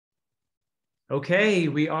Okay,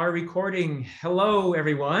 we are recording. Hello,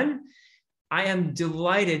 everyone. I am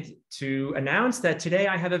delighted to announce that today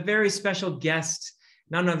I have a very special guest,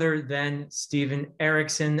 none other than Steven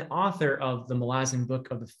Erikson, author of the Malazan Book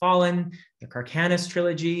of the Fallen, the Carcanis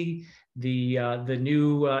trilogy, the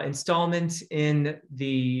new installment in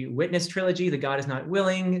the Witness trilogy, The God Is Not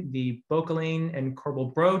Willing, the Boccaline and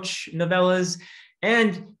Corbel Broach novellas,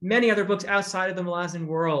 and many other books outside of the Malazan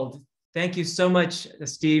world. Thank you so much,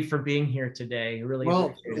 Steve, for being here today. I really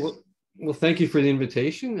appreciate it. Well, thank you for the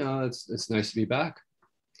invitation. It's nice to be back.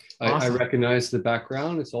 Awesome. I recognize the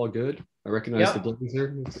background. It's all good. I recognize the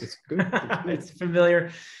blazer. It's good. It's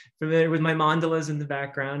familiar with my mandalas in the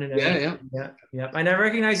background and everything. Yeah. And I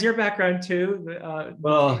recognize your background too.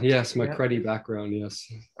 Well, yes, my cruddy background. Yes.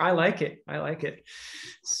 I like it.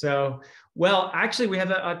 So, well, actually, we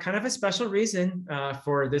have a kind of a special reason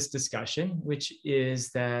for this discussion, which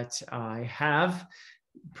is that I have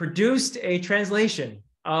produced a translation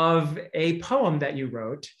of a poem that you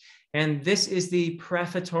wrote. And this is the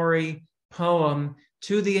prefatory poem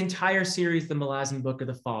to the entire series, the Malazan Book of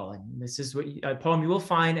the Fallen. This is a poem you will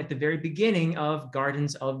find at the very beginning of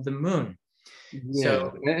Gardens of the Moon. Yeah,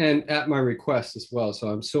 so, and at my request as well. So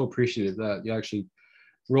I'm so appreciative that you actually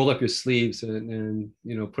rolled up your sleeves and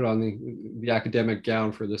you know, put on the academic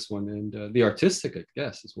gown for this one, and the artistic, I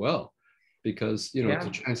guess, as well, because you know, to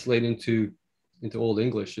translate into Old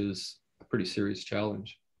English is a pretty serious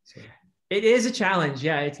challenge. So. It is a challenge.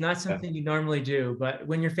 Yeah, it's not something you normally do, but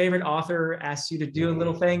when your favorite author asks you to do a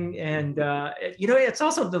little thing, and you know, it's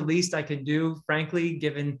also the least I can do, frankly,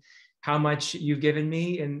 given how much you've given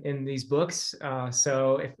me in these books.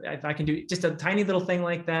 So if I can do just a tiny little thing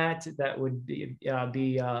like that, that would be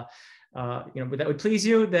you know, that would please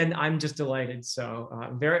you, then I'm just delighted. So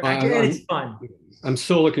it's fun. I'm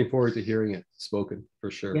so looking forward to hearing it spoken,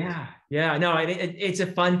 for sure. Yeah. No, it's a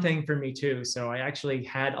fun thing for me too. So I actually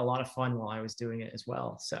had a lot of fun while I was doing it as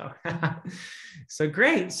well. So, so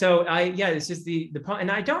great. So this is the poem,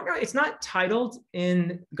 and I don't know, it's not titled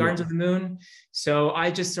in Gardens of the Moon. So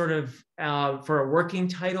I just sort of, for a working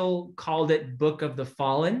title, called it Book of the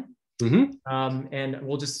Fallen. And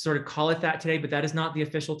we'll just sort of call it that today, but that is not the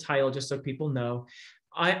official title, just so people know.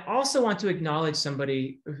 I also want to acknowledge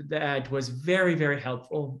somebody that was very, very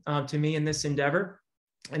helpful to me in this endeavor,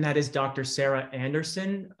 and that is Dr. Sarah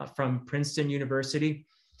Anderson from Princeton University.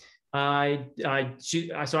 So I'm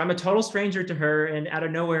a total stranger to her, and out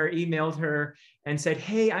of nowhere emailed her and said,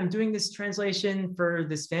 hey, I'm doing this translation for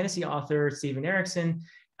this fantasy author, Steven Erikson.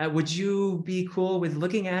 Would you be cool with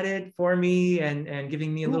looking at it for me and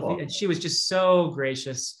giving me a little? And she was just so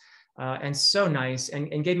gracious and so nice,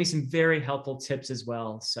 and gave me some very helpful tips as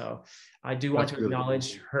well. So I do want to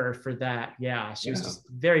acknowledge her for that. Yeah, she was just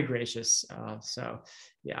very gracious.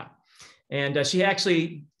 And she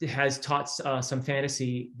actually has taught some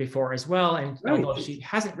fantasy before as well. And although she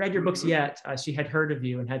hasn't read your books yet, she had heard of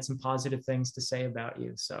you and had some positive things to say about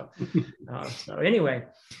you. So, so anyway.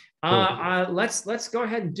 Let's go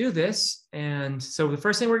ahead and do this. And so the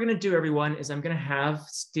first thing we're going to do, everyone, is I'm going to have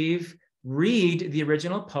Steve read the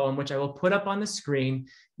original poem, which I will put up on the screen.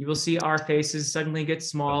 You will see our faces suddenly get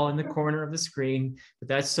small in the corner of the screen, but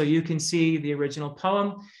that's so you can see the original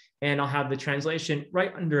poem, and I'll have the translation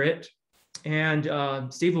right under it.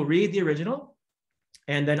 And Steve will read the original,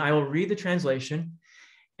 and then I will read the translation.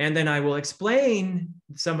 And then I will explain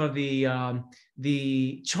some of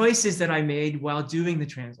the choices that I made while doing the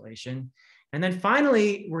translation. And then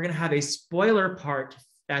finally, we're going to have a spoiler part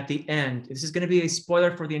at the end. This is going to be a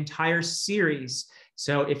spoiler for the entire series.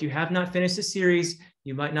 So if you have not finished the series,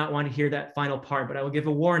 you might not want to hear that final part, but I will give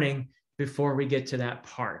a warning before we get to that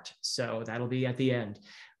part. So that'll be at the end.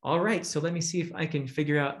 All right, so let me see if I can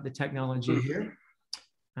figure out the technology here.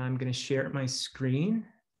 I'm going to share my screen.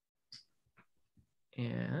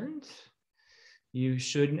 And you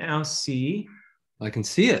should now see. I can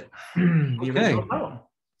see it. The original poem.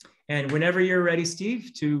 And whenever you're ready,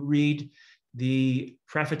 Steve, to read the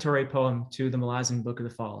prefatory poem to the Malazan Book of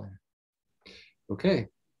the Fallen. Okay.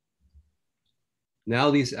 Now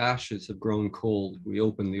these ashes have grown cold. We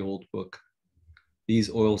open the old book. These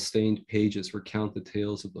oil-stained pages recount the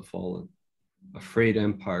tales of the fallen. A frayed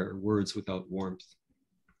empire, words without warmth.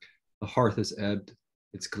 The hearth has ebbed.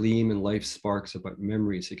 Its gleam and life sparks about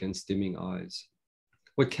memories against dimming eyes.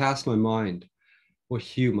 What casts my mind? What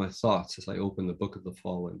hue my thoughts as I open the Book of the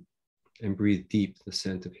Fallen and breathe deep the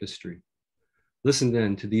scent of history? Listen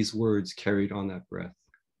then to these words carried on that breath.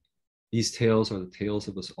 These tales are the tales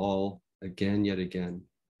of us all, again yet again.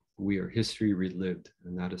 We are history relived,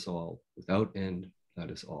 and that is all. Without end,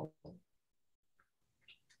 that is all.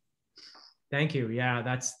 Thank you. Yeah,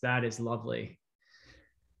 that is lovely.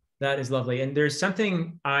 That is lovely. And there's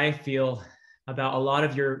something I feel about a lot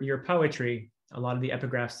of your poetry, a lot of the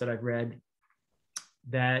epigraphs that I've read,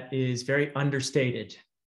 that is very understated.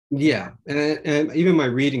 Yeah, and even my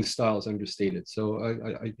reading style is understated.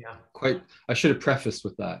 So Yeah. I should have prefaced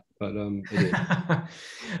with that, but it is.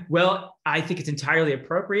 Well, I think it's entirely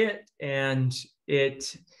appropriate, and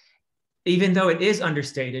even though it is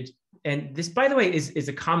understated, and this, by the way, is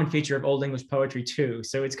a common feature of Old English poetry too.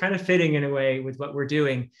 So it's kind of fitting in a way with what we're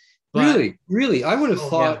doing. But really, I would have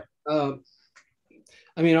thought. Yeah.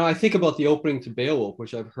 I mean, I think about the opening to Beowulf,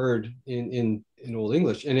 which I've heard in Old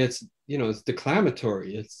English, and it's, you know, it's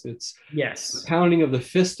declamatory. It's Yes, pounding of the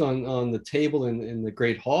fist on the table in the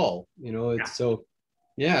great hall. You know, it's so.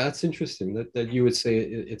 Yeah, that's interesting that you would say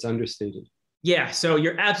it's understated. Yeah, so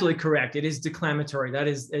you're absolutely correct. It is declamatory.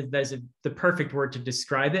 That's the perfect word to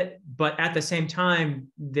describe it. But at the same time,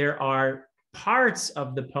 there are parts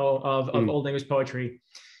of of Old English poetry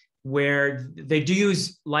where they do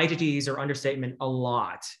use lighties or understatement a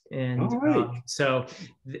lot, and so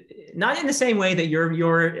not in the same way that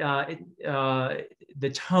the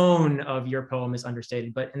tone of your poem is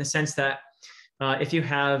understated, but in the sense that if you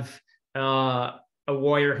have a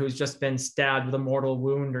warrior who's just been stabbed with a mortal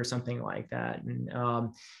wound or something like that,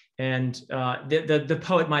 and the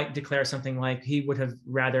poet might declare something like he would have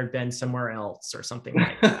rather been somewhere else or something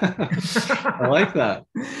like that. I like that.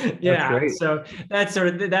 Yeah, so that's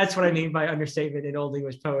what I mean by understatement in Old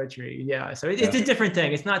English poetry. Yeah, so it's a different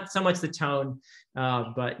thing. It's not so much the tone,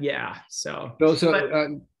 but yeah.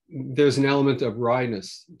 There's an element of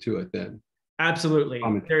wryness to it then. Absolutely,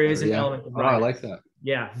 there is an element of wryness. I like that.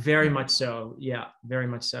 Yeah, very much so. Yeah, very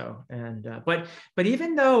much so. And but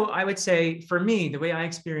even though I would say, for me, the way I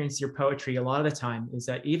experience your poetry a lot of the time is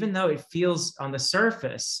that even though it feels on the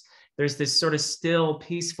surface, there's this sort of still,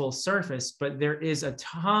 peaceful surface, but there is a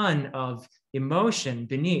ton of emotion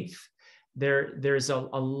beneath. There's a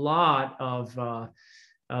lot of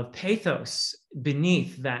pathos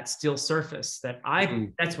beneath that still surface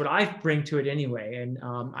that's what I bring to it anyway. And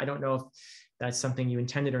I don't know if that's something you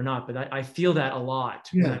intended or not, but I feel that a lot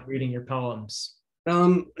when I'm reading your poems.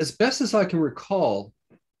 As best as I can recall,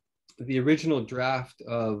 the original draft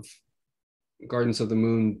of Gardens of the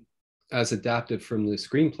Moon, as adapted from the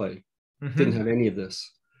screenplay, didn't have any of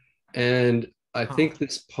this. And I think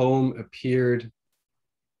this poem appeared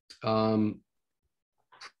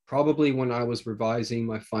probably when I was revising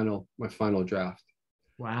my final draft.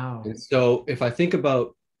 Wow. And so if I think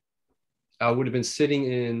about, I would have been sitting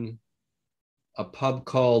in a pub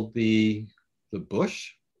called the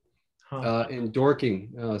Bush in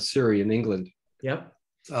Dorking, Surrey, in England. Yep.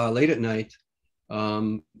 Late at night,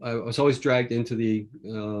 I was always dragged into the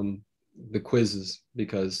quizzes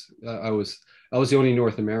because I was the only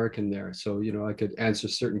North American there, so you know I could answer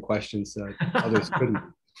certain questions that others couldn't.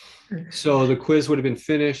 So the quiz would have been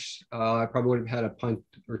finished. I probably would have had a pint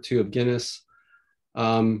or two of Guinness,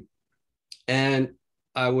 and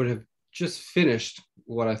I would have just finished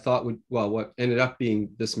what I thought what ended up being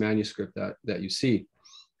this manuscript that you see.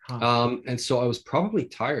 And so I was probably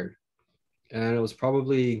tired, and I was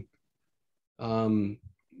probably worn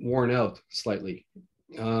out slightly,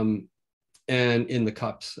 and in the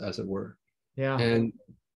cups, as it were. Yeah. And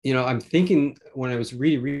you know, I'm thinking when I was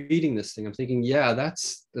reading this thing, I'm thinking, yeah,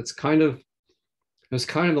 that's kind of, it was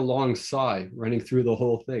kind of a long sigh running through the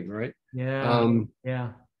whole thing, right? Yeah. Yeah.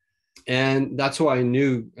 And that's why I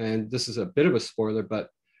knew, and this is a bit of a spoiler, but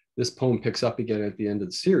this poem picks up again at the end of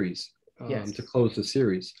the series, to close the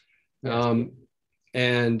series. Yes.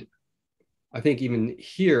 And I think even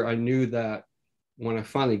here, I knew that when I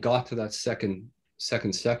finally got to that second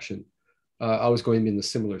section, I was going to be in a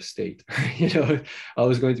similar state. You know, I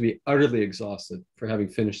was going to be utterly exhausted for having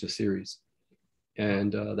finished the series.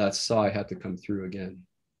 And that sigh had to come through again.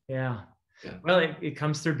 Yeah. Well, it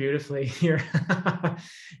comes through beautifully here.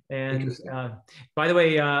 And by the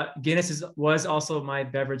way, Guinness was also my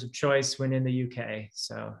beverage of choice when in the UK.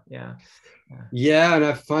 So yeah. Yeah, and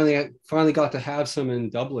I finally got to have some in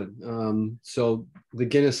Dublin. So the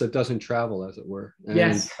Guinness that doesn't travel, as it were. And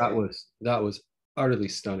that was utterly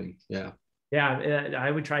stunning. Yeah. Yeah,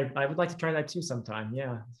 I would like to try that too sometime.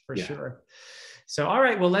 Yeah, for sure. So, all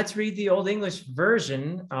right, well, let's read the Old English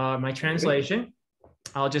version, my translation.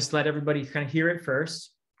 I'll just let everybody kind of hear it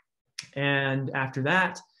first. And after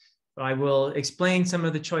that, I will explain some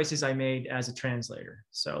of the choices I made as a translator.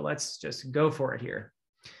 So let's just go for it here.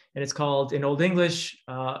 And it's called, in Old English,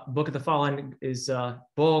 Book of the Fallen is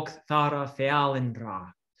Bóg Thara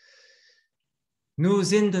Fealindra. Nu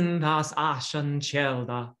zinden das Ashan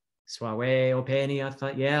Chelda, Swawe Openia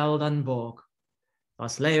Yeldan Bóg,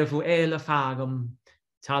 das Levu Ele Fagum,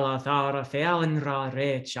 Talathara fealenra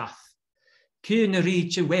rechath. Kun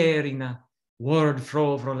riche werina, word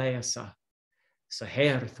frovroleasa. Så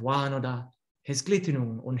herth wanoda, his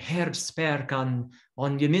glittinung und herzsperkan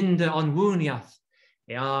on geminde on wuniath,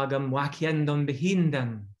 eagam wakiendon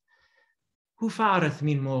behinden. Hu fareth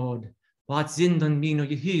min mod, wat zindan mino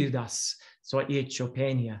jehudas, so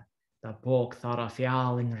echopenia, da bok thara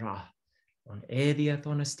fialin ra, on ediath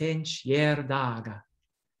on a stench yer daga.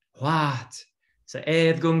 What? Så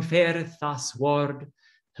edgung fereth thas word,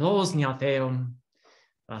 hlosnia theon,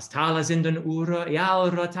 was tala zindan ura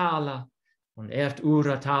ealra tala, on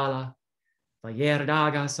ura tala, va yer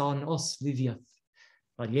dagas on os liviath,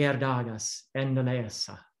 va yer dagas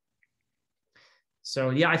endonesa.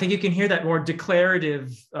 So yeah, I think you can hear that more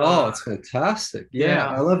declarative. Oh, it's fantastic. Yeah,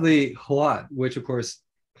 I love the Hwat, which of course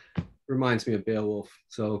reminds me of Beowulf.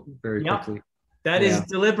 So very quickly. That is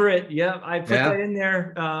deliberate. Yeah, I put that in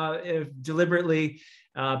there deliberately,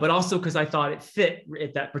 but also because I thought it fit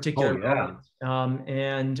at that particular moment.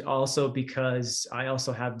 And also because I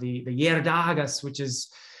also have the Yerdagas, which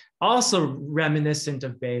is also reminiscent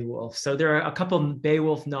of Beowulf. So there are a couple of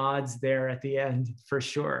Beowulf nods there at the end for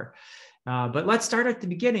sure. But let's start at the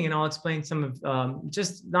beginning, and I'll explain some of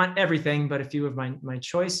just not everything, but a few of my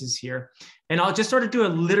choices here. And I'll just sort of do a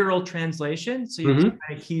literal translation so you can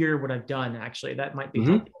kind of hear what I've done, actually. That might be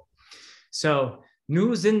helpful. So, nu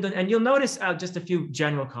zindan, and you'll notice just a few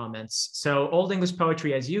general comments. So Old English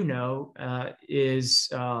poetry, as you know, it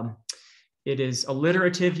is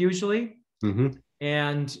alliterative usually,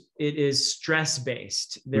 and it is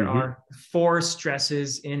stress-based. There are 4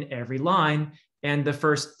 stresses in every line, and the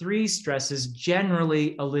first 3 stresses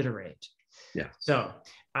generally alliterate. Yeah. So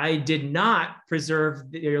I did not preserve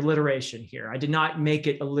the alliteration here. I did not make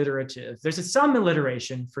it alliterative. There's some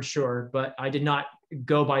alliteration for sure, but I did not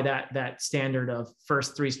go by that standard of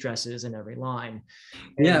first 3 stresses in every line.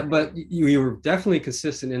 And yeah, but you were definitely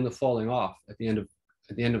consistent in the falling off at the end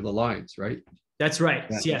of the lines, right? That's right.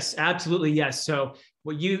 Yeah. Yes, absolutely. Yes. So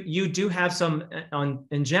well, you do have some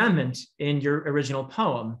enjambment in your original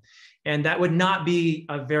poem. And that would not be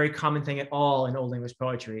a very common thing at all in Old English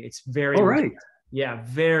poetry. It's very rare. Yeah,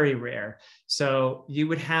 very rare. So you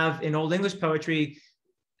would have in Old English poetry,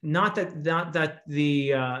 not that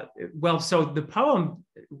the so the poem,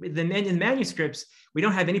 in manuscripts, we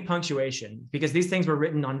don't have any punctuation because these things were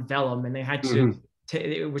written on vellum, and they had to,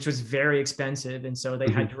 which was very expensive, and so they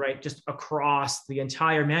had to write just across the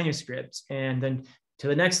entire manuscript and then to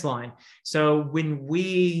the next line. So when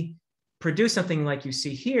we produce something like you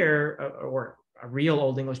see here, or a real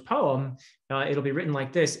Old English poem, it'll be written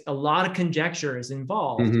like this. A lot of conjecture is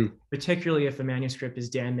involved, particularly if the manuscript is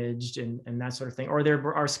damaged and that sort of thing, or there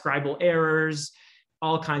are scribal errors,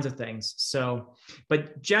 all kinds of things. So,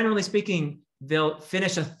 but generally speaking, they'll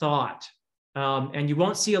finish a thought, and you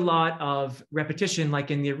won't see a lot of repetition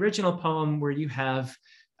like in the original poem where you have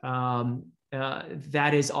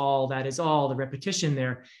that is all, the repetition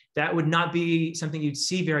there. That would not be something you'd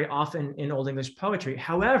see very often in Old English poetry.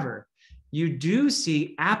 However, you do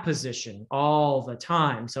see apposition all the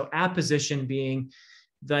time. So apposition being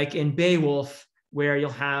like in Beowulf, where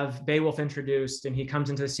you'll have Beowulf introduced and he comes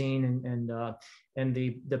into the scene, and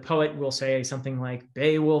the poet will say something like,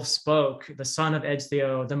 Beowulf spoke, the son of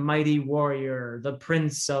Ecgtheow, the mighty warrior, the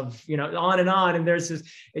prince of, on, and there's this,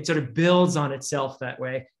 it sort of builds on itself that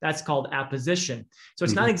way. That's called apposition. So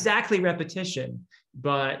it's not exactly repetition,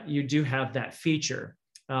 but you do have that feature.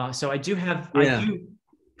 So I do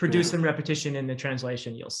produce some repetition in the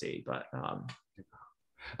translation, you'll see, but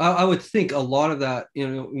I would think a lot of that,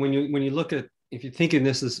 when you look at, if you're thinking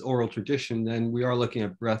this is oral tradition, then we are looking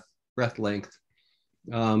at breath length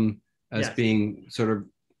as being sort of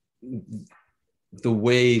the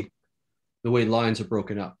way lines are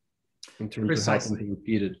broken up in terms of how things are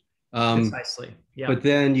repeated. Precisely. Yeah. But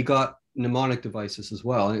then you got mnemonic devices as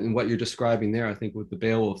well, and what you're describing there, I think, with the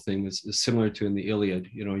Beowulf thing is similar to in the Iliad.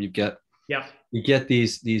 You get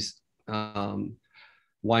these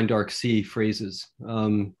wine dark sea phrases.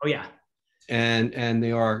 And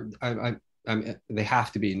they are they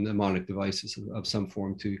have to be mnemonic devices of some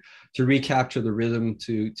form to recapture the rhythm,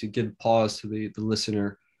 to give pause to the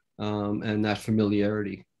listener, and that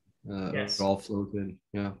familiarity. It all flows in.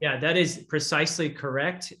 Yeah, that is precisely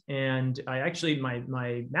correct. And I actually,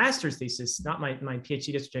 my master's thesis, not my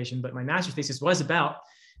PhD dissertation, but my master's thesis was about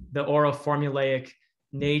the oral formulaic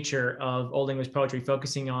nature of Old English poetry,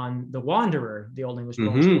 focusing on the Wanderer, the Old English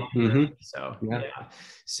poet.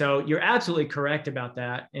 So you're absolutely correct about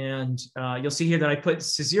that. And you'll see here that I put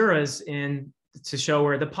caesuras in to show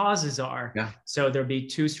where the pauses are. So there'll be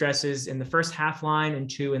 2 stresses in the first half line and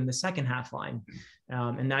 2 in the second half line.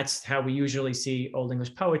 And that's how we usually see Old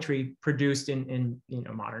English poetry produced in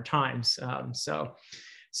modern times.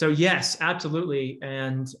 So yes, absolutely,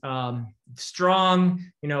 and strong,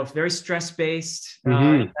 very stress-based,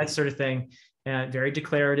 that sort of thing, very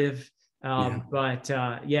declarative. But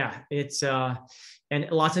yeah, it's and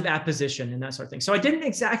lots of apposition and that sort of thing. So I didn't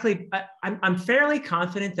exactly. I'm fairly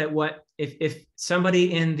confident that if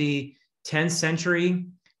somebody in the 10th century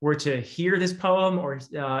were to hear this poem or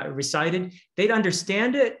recited, they'd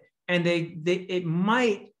understand it, and it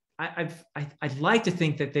might. I'd like to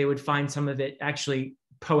think that they would find some of it actually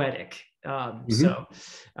poetic. So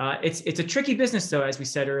it's a tricky business, though, as we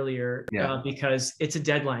said earlier, because it's a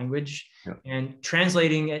dead language, and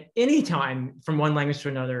translating at any time from one language to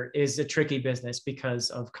another is a tricky business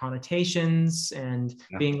because of connotations and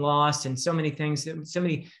being lost, and so many things, so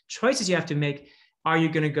many choices you have to make. Are you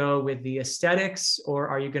going to go with the aesthetics, or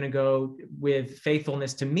are you going to go with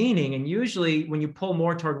faithfulness to meaning? And usually when you pull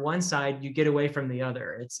more toward one side, you get away from the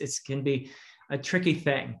other. It can be a tricky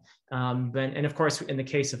thing. And of course, in the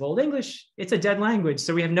case of Old English, it's a dead language.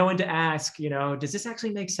 So we have no one to ask, does this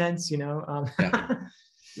actually make sense?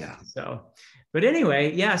 So, but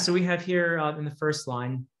anyway, so we have here in the first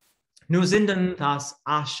line, Nu zinden das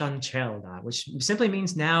Aschenschelda, which simply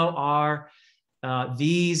means now are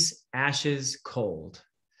these ashes cold.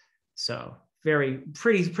 So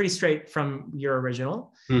pretty straight from your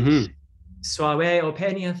original. Suave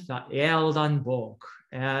openiath Malazan Book,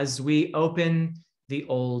 as we open the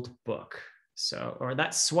old book. So, or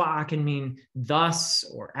that swa can mean thus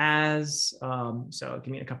or as. So it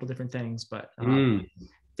can mean a couple different things, but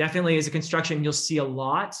definitely as a construction, you'll see a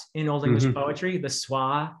lot in Old English poetry, the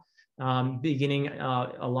swa beginning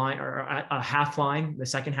a line or a half line, the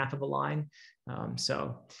second half of a line.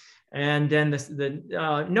 And then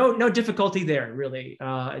no difficulty there, really.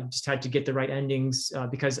 I just had to get the right endings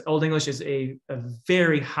because Old English is a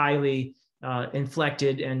very highly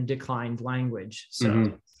inflected and declined language.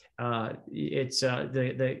 So it's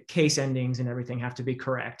the case endings and everything have to be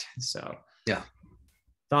correct. So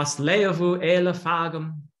Das leovu ele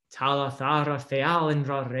fagum tala thara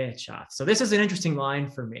fealinra recha. So this is an interesting line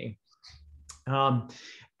for me. I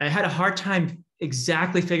had a hard time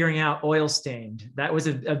exactly figuring out oil stained. That was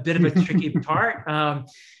a bit of a tricky part.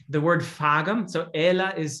 The word fagum, so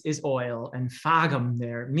ela is oil, and fagum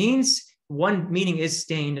there means, one meaning is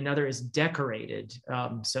stained, another is decorated.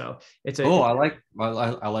 So it's a. Oh,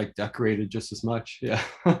 I like decorated just as much. Yeah.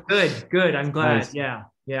 Good. I'm glad. Nice.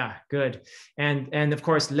 Yeah, good. And of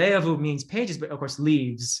course, leavu means pages, but of course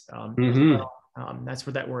leaves. That's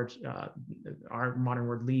where that word, our modern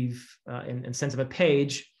word leave, in sense of a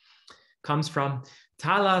page, comes from.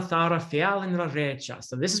 Tala thara fealinra recha.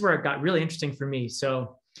 So this is where it got really interesting for me.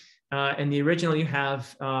 So in the original, you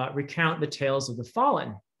have recount the tales of the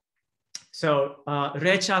fallen. So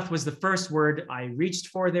rechath was the first word I reached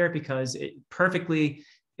for there because it perfectly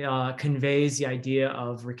conveys the idea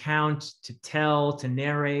of recount, to tell, to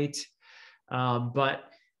narrate. But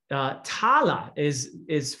tala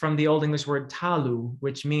is from the Old English word talu,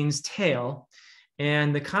 which means tale.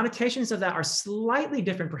 And the connotations of that are slightly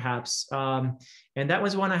different, perhaps. And that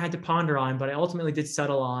was one I had to ponder on, but I ultimately did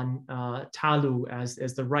settle on talu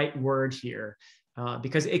as the right word here.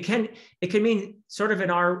 Because it can mean sort of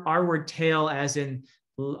in our word tale, as in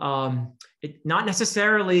not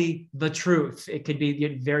necessarily the truth. It could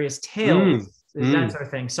be various tales, that sort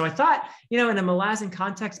of thing. So I thought, in a Malazan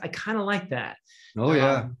context, I kind of like that. Oh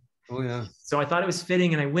yeah. So I thought it was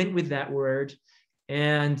fitting, and I went with that word.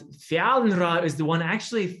 And Fialenra is the one,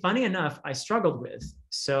 actually, funny enough, I struggled with.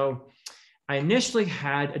 So I initially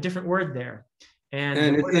had a different word there,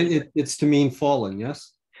 and it's to mean fallen,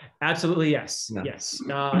 yes. Absolutely, yes. Yeah. Yes.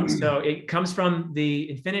 So it comes from the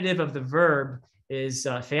infinitive of the verb is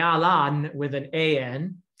fealan with an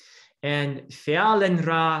an, and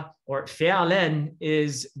fealenra or fealen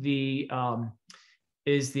is the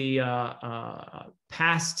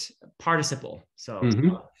past participle. So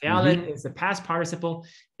fealen is the past participle.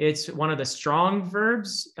 It's one of the strong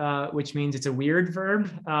verbs, which means it's a weird verb.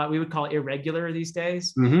 We would call it irregular these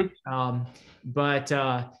days. But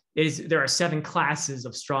there are 7 classes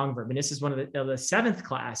of strong verb, and this is one of the 7th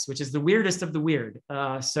class, which is the weirdest of the weird.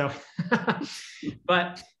 So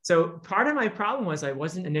part of my problem was I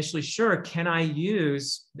wasn't initially sure, can I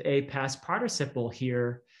use a past participle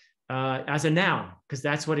here as a noun? Because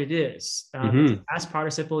that's what it is. Past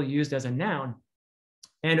participle used as a noun.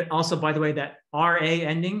 And also, by the way, that RA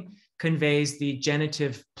ending conveys the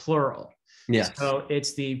genitive plural. Yes. So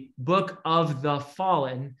it's the book of the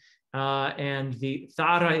fallen. And the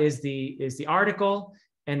thara is the article,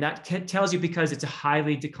 and that tells you, because it's a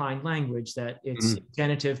highly declined language, that it's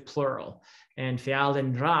genitive plural. and Feal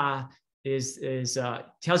and Ra is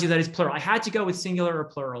tells you that it's plural. I had to go with singular or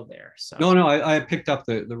plural there. So no, I picked up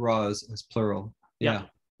the Ra as plural. Yeah.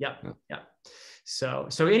 Yeah. So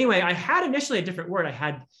anyway, I had initially a different word. I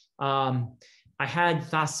had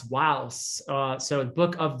Thaswals. So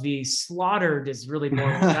book of the slaughtered is really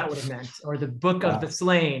more what that would have meant, or the book of the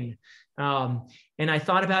slain. And I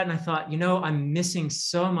thought about it and I thought, I'm missing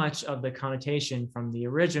so much of the connotation from the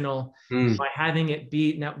original by having it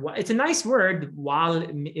be, now it's a nice word. Wal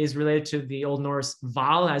is related to the Old Norse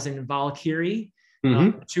Val, as in Valkyrie,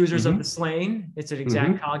 choosers of the slain. It's an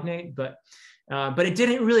exact cognate, but it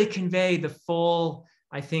didn't really convey the full,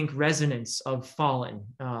 I think, resonance of fallen.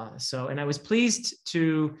 And I was pleased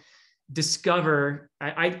to discover,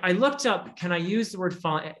 I looked up, can I use the word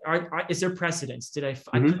fallen? Is there precedence? I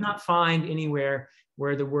could not find anywhere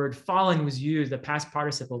where the word fallen was used, the past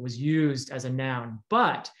participle was used as a noun,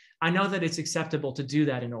 but I know that it's acceptable to do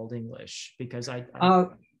that in Old English because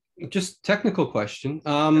just technical question.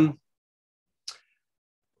 And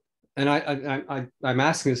I'm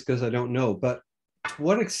asking this because I don't know, but to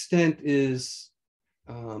what extent is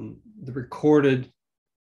the recorded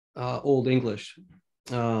Old English,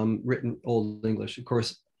 written Old English? Of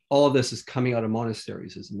course, all of this is coming out of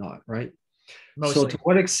monasteries, is it not, right? Mostly. So to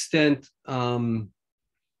what extent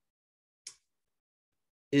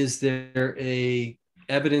is there a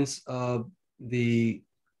evidence of the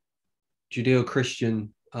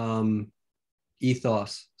Judeo-Christian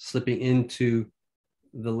ethos slipping into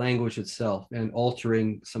the language itself and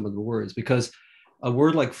altering some of the words? Because a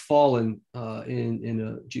word like fallen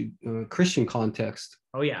in a Christian context,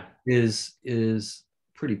 is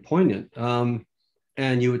pretty poignant,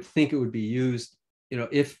 and you would think it would be used,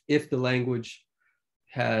 if the language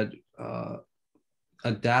had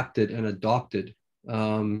adapted and adopted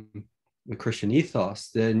the Christian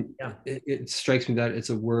ethos, then it strikes me that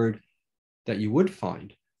it's a word that you would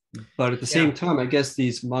find. But at the same time, I guess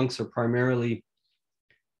these monks are primarily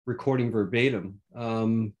recording verbatim,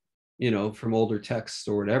 from older texts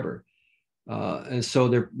or whatever. And so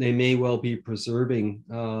they may well be preserving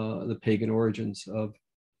the pagan origins of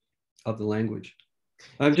the language.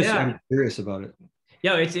 I'm curious about it.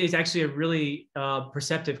 Yeah, it's actually a really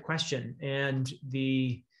perceptive question. And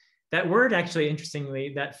that word, actually,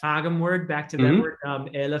 interestingly, that fagum word, back to that word,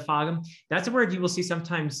 elefagum, that's a word you will see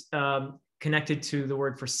sometimes connected to the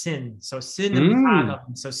word for sin. So sin and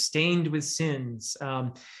fagum, so stained with sins.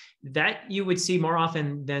 That you would see more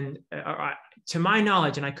often than, to my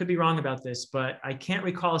knowledge, and I could be wrong about this, but I can't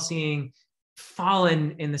recall seeing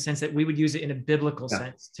fallen in the sense that we would use it in a biblical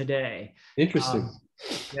sense today. Interesting.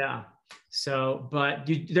 So, but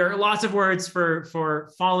there are lots of words for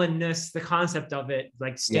fallenness, the concept of it,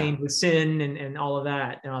 like stained with sin and all of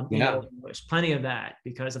that. English, plenty of that,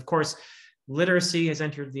 because of course, literacy has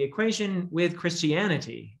entered the equation with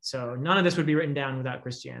Christianity. So none of this would be written down without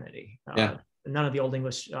Christianity. None of the Old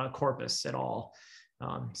English corpus at all.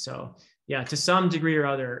 To some degree or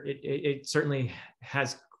other, it certainly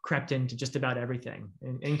has crept into just about everything,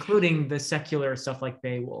 including the secular stuff like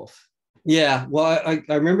Beowulf. Yeah, well, I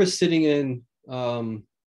remember sitting in, I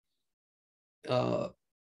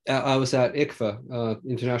was at ICFA,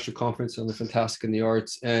 International Conference on the Fantastic and the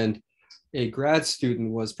Arts, and a grad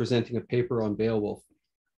student was presenting a paper on Beowulf.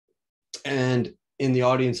 And in the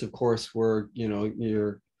audience, of course, were,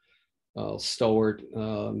 your stalwart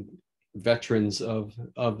veterans of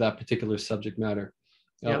that particular subject matter,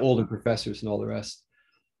 older professors and all the rest.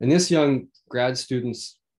 And this young grad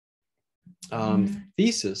student's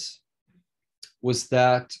thesis was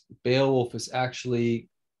that Beowulf is actually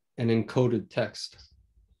an encoded text.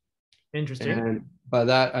 Interesting. And by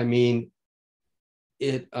that, I mean,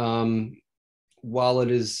 it, while it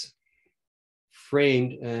is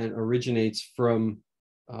framed and originates from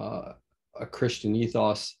a Christian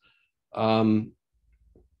ethos,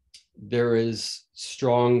 there is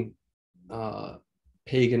strong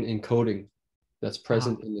pagan encoding that's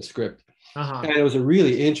present in the script. And it was a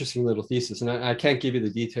really interesting little thesis. And I can't give you the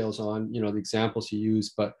details on, the examples he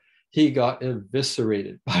used, but he got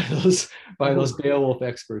eviscerated by those Beowulf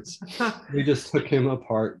experts. They just took him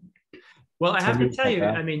apart. Well, I have to tell you,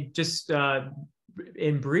 I mean, just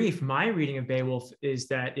in brief, my reading of Beowulf is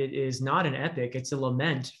that it is not an epic. It's a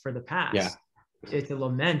lament for the past. Yeah. It's a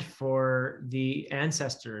lament for the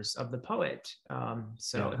ancestors of the poet,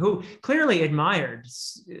 who clearly admired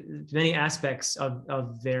many aspects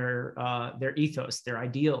of their ethos, their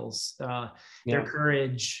ideals, their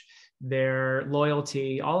courage, their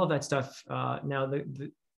loyalty, all of that stuff. Now,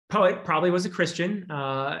 the poet probably was a Christian,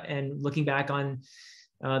 and looking back on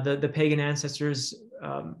the pagan ancestors,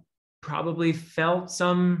 probably felt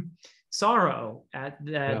some sorrow at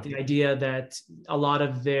the idea that a lot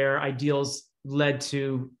of their ideals led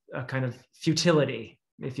to a kind of futility,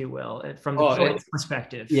 if you will, from the poet's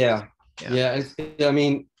perspective. Yeah. I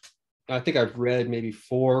mean, I think I've read maybe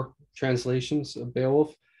 4 translations of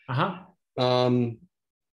Beowulf.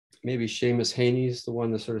 Maybe Seamus Heaney's the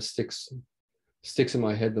one that sort of sticks in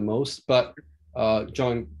my head the most, but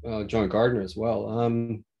John Gardner as well.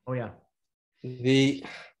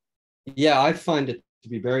 I find it to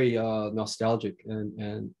be very nostalgic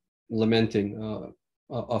and lamenting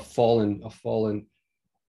a fallen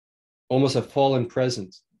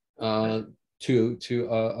present to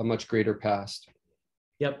a much greater past.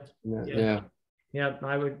 Yep. Yeah,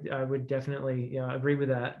 I would definitely agree with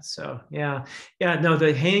that. So no,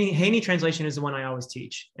 the Heaney translation is the one I always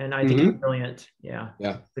teach, and I think it's brilliant. Yeah,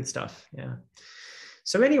 good stuff. Yeah.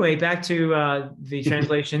 So anyway, back to the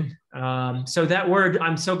translation. So that word,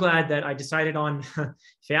 I'm so glad that I decided on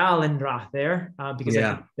fealendra there, because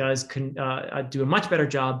I think it does do a much better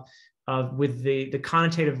job with the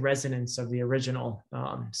connotative resonance of the original.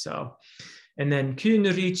 And then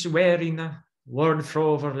kunrich werina word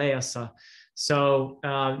frover leasa. So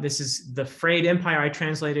this is the frayed empire I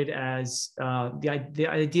translated as, the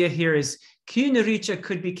idea here is kunricha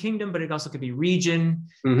could be kingdom, but it also could be region,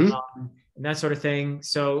 and that sort of thing.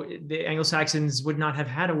 So the Anglo-Saxons would not have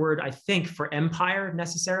had a word, I think, for empire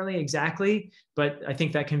necessarily exactly, but I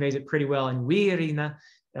think that conveys it pretty well. And weirina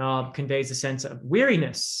conveys a sense of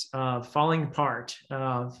weariness, falling apart,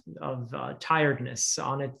 of tiredness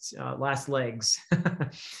on its last legs.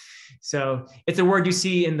 So it's a word you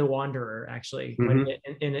see in The Wanderer, actually, when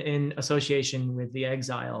in association with the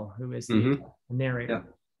exile, who is the narrator.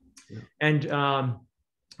 And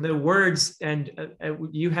the words, and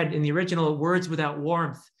you had in the original words without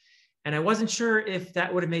warmth, and I wasn't sure if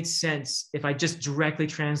that would have made sense if I just directly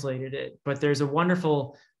translated it, but there's a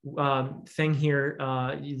wonderful thing here,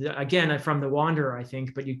 again from The Wanderer, I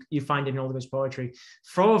think, but you find it in Old English poetry.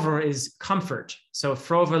 Frover is comfort, so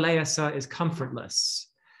froverleasa is comfortless.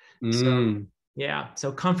 So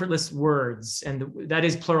so comfortless words, and that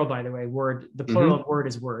is plural, by the way. Word, the plural of word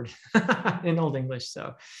is word in Old English.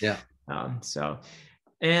 So so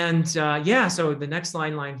the next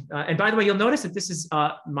line, and by the way, you'll notice that this is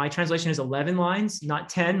my translation is 11 lines, not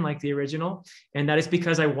 10 like the original, and that is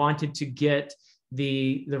because I wanted to get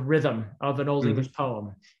the rhythm of an Old English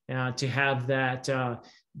poem, to have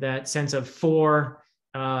that sense of 4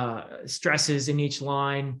 stresses in each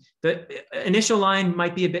line. The initial line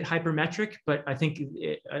might be a bit hypermetric, but I think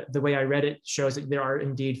the way I read it shows that there are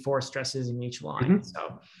indeed 4 stresses in each line.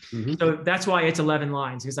 So that's why it's 11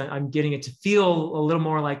 lines, because I'm getting it to feel a little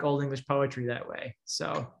more like Old English poetry that way.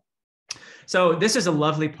 So this is a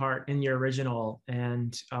lovely part in your original,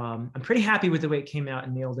 and I'm pretty happy with the way it came out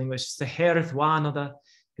in the Old English. The herth wanada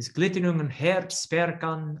is glitterungen hert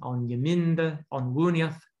sperkan on yeminde on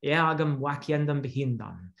wuniath eagam wakiendam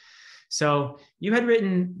behindan. So you had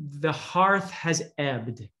written the hearth has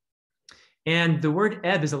ebbed, and the word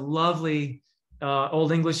ebb is a lovely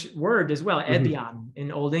Old English word as well. Ebbian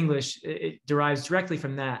in Old English, it derives directly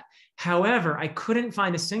from that. However, I couldn't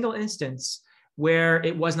find a single instance where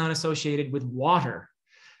it was not associated with water.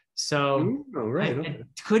 So I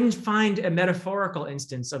couldn't find a metaphorical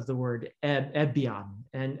instance of the word ebbian.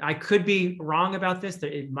 And I could be wrong about this.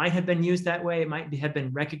 It might have been used that way. It might have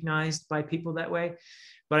been recognized by people that way.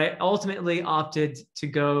 But I ultimately opted to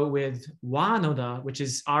go with wanoda, which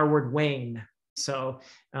is our word wane. So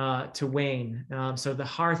to wane. So the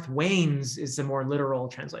hearth wanes is the more literal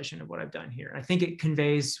translation of what I've done here. I think it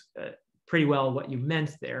conveys pretty well what you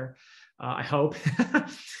meant there. I hope.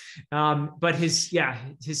 But his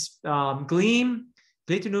gleam,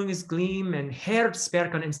 Glitunung is gleam, and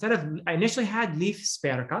Herbsperkan, instead of, I initially had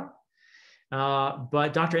Leafsperkan,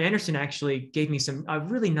 but Dr. Anderson actually gave me a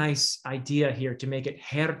really nice idea here to make it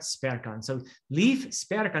Herbsperkan. So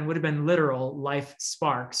Leafsperkan would have been literal, life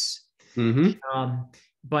sparks.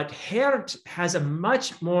 But Hert has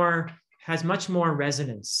much more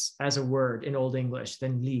resonance as a word in Old English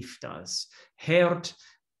than leaf does. Hert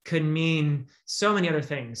could mean so many other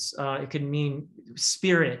things. It could mean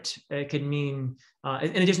spirit. It could mean,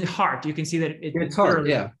 in addition to heart, you can see that it's heart,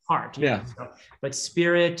 heart. Yeah. So, but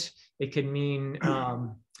spirit, it could mean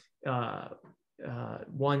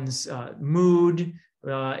one's mood.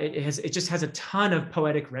 It just has a ton of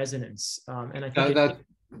poetic resonance. And I think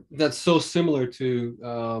that's so similar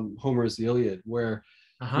to Homer's The Iliad, where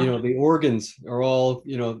the organs are all,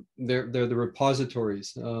 they're the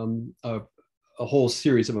repositories of a whole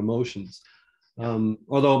series of emotions,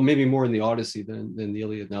 although maybe more in the Odyssey than the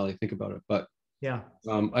Iliad, now that I think about it. But Yeah.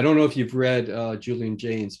 I don't know if you've read Julian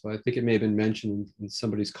Jaynes, but I think it may have been mentioned in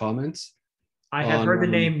somebody's comments. I have heard the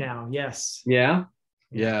name now. Yes. Yeah.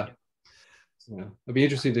 Yeah. Yeah. It'd be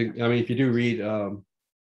interesting to, I mean, if you do read,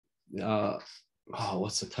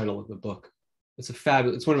 what's the title of the book? It's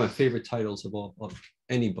one of my favorite titles of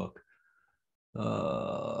any book.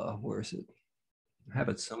 Where is it? I have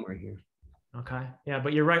it somewhere here. Okay. Yeah,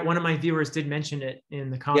 but you're right. One of my viewers did mention it in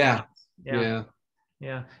the comments. Yeah.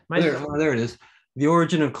 There it is. The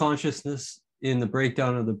Origin of Consciousness in the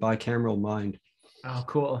Breakdown of the Bicameral Mind. Oh,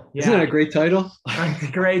 cool. Yeah. Isn't that a great title? That's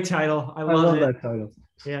a great title. I love it. That title.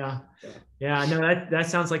 Yeah. No, that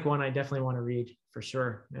sounds like one I definitely want to read for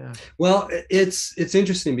sure. Yeah. Well, it's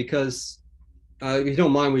interesting because if you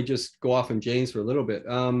don't mind, we just go off on Jaynes for a little bit.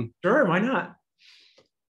 Sure, why not?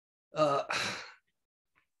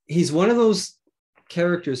 He's one of those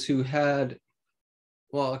characters who had,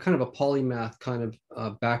 well, kind of a polymath kind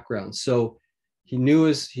of background. So he knew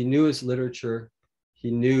his literature,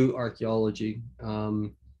 he knew archaeology,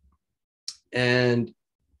 and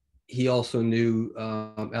he also knew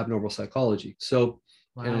abnormal psychology. So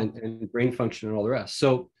wow. and brain function and all the rest.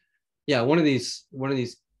 So yeah, one of these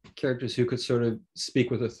characters who could sort of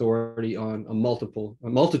speak with authority on a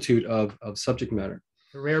multitude of subject matter.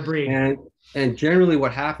 A rare breed. And generally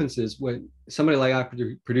what happens is when somebody like I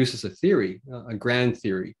produces a theory, a grand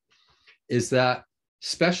theory, is that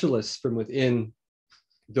specialists from within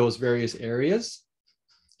those various areas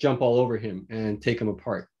jump all over him and take him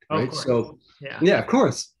apart, right? So yeah, of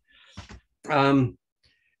course. And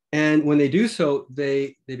when they do so,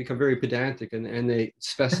 they become very pedantic and they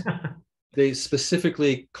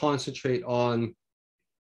specifically concentrate on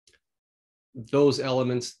those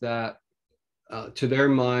elements that to their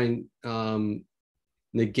mind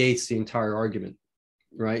negates the entire argument,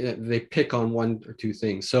 right? They pick on one or two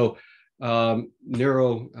things. So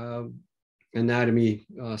neuro anatomy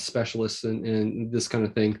specialists and this kind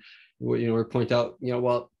of thing, or point out,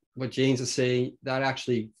 well, what Jaynes is saying, that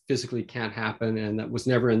actually physically can't happen, and that was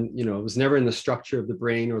never in, it was never in the structure of the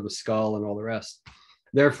brain or the skull and all the rest.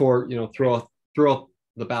 Therefore, throw out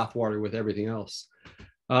the bathwater with everything else.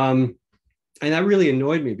 And that really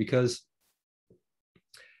annoyed me because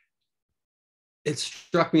it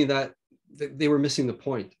struck me that they were missing the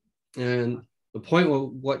point. And the point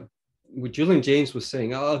was what Julian Jaynes was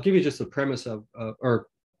saying. I'll give you just the premise of or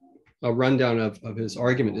a rundown of his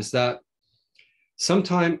argument, is that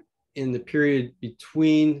sometime in the period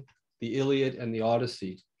between the Iliad and the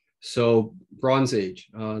Odyssey, so Bronze Age,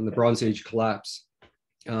 and the Bronze Age collapse,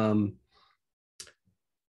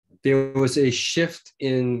 there was a shift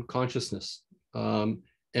in consciousness.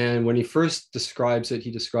 And when he first describes it, he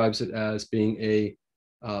describes it as being a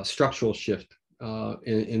structural shift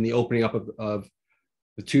in the opening up of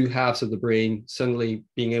the two halves of the brain suddenly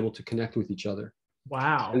being able to connect with each other.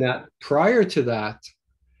 Wow. And that prior to that,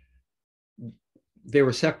 they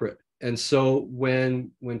were separate. And so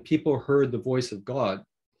when people heard the voice of God,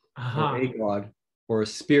 or a God, or a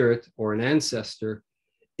spirit, or an ancestor,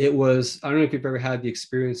 it was, I don't know if you've ever had the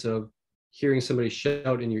experience of hearing somebody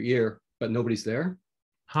shout in your ear, but nobody's there.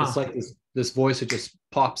 It's like this voice that just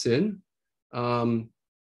pops in.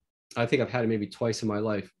 I think I've had it maybe twice in my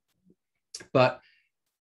life. But,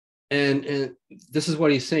 and this is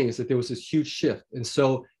what he's saying, is that there was this huge shift. And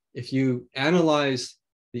so if you analyze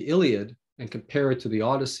the Iliad and compare it to the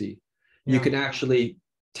Odyssey, you can actually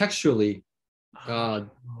textually,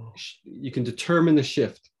 you can determine the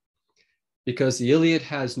shift, because the Iliad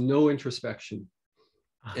has no introspection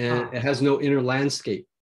and it has no inner landscape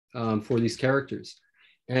for these characters.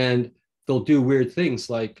 And they'll do weird things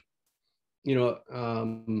like,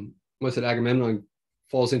 Agamemnon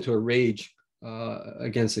falls into a rage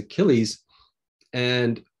against Achilles,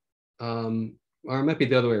 and or it might be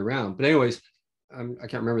the other way around. But anyways, I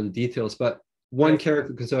can't remember the details, but one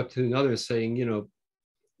character goes up to another saying, you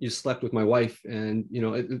slept with my wife, and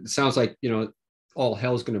it sounds like all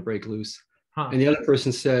hell's going to break loose. And the other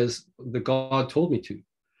person says, the God told me to.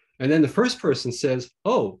 And then the first person says,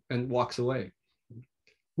 oh, and walks away.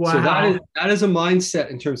 Wow. So that is a mindset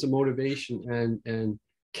in terms of motivation and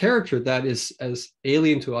character that is as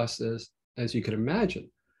alien to us as you could imagine.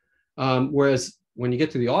 Whereas when you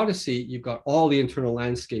get to the Odyssey, you've got all the internal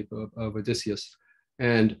landscape of Odysseus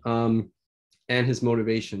and his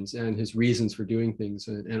motivations and his reasons for doing things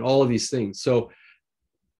and all of these things. So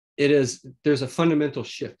there's a fundamental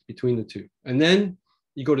shift between the two. And then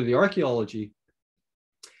you go to the archaeology,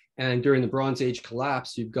 and during the Bronze Age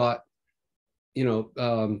collapse, you've got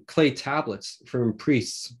clay tablets from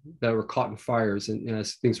priests that were caught in fires and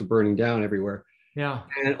as things were burning down everywhere. Yeah.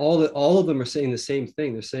 And all of them are saying the same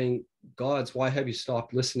thing. They're saying, gods, why have you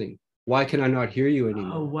stopped listening? Why can I not hear you Oh,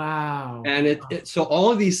 anymore? wow. And so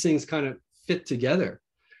all of these things kind of fit together.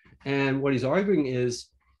 And what he's arguing is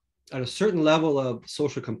at a certain level of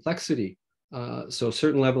social complexity, so a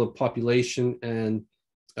certain level of population and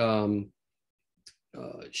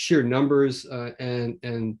sheer numbers and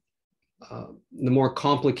the more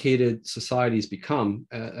complicated societies become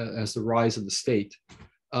as the rise of the state,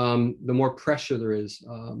 the more pressure there is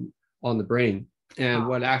on the brain. And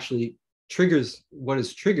what actually triggers, what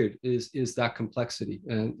is triggered is that complexity,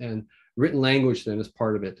 and written language then is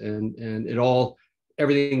part of it. And it all,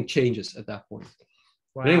 everything changes at that point.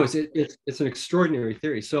 Wow. But anyways, it's an extraordinary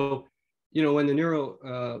theory. So, you know, when the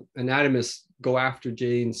neuroanatomists go after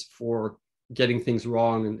Janes for getting things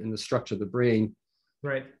wrong in the structure of the brain,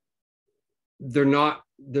 right, they're not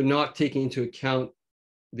taking into account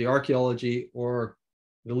the archaeology or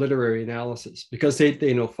the literary analysis, because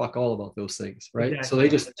they know fuck all about those things, right? Exactly. So they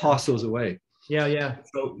just toss those away. Yeah.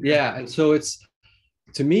 So yeah, and so it's,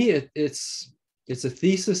 to me, it's a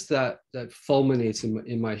thesis that fulminates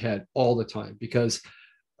in my head all the time, because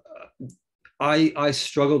I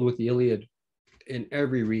struggled with the Iliad in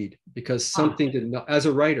every read, because something did not, as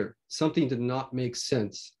a writer, something did not make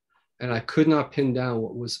sense, and I could not pin down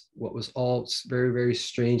what was all very, very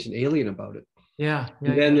strange and alien about it.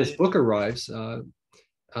 And then this book arrives, or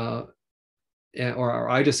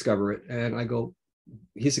I discover it, and I go,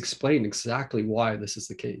 he's explained exactly why this is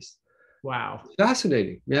the case. Wow.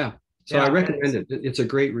 Fascinating. Yeah. So I recommend it. It's a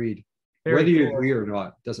great read. Whether you agree or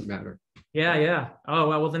not, doesn't matter. Yeah. Oh,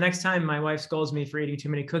 well, the next time my wife scolds me for eating too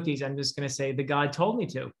many cookies, I'm just going to say the God told me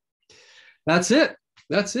to. That's it.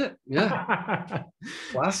 Yeah.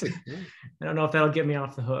 Classic. Yeah. I don't know if that'll get me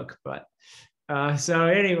off the hook, but so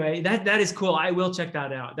anyway, that is cool. I will check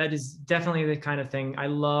that out. That is definitely the kind of thing. I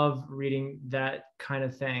love reading that kind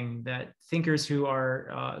of thing, that thinkers who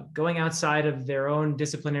are going outside of their own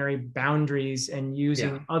disciplinary boundaries and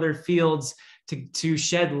using other fields to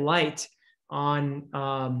shed light on,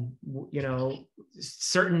 you know,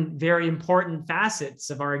 certain very important facets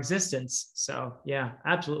of our existence. So yeah,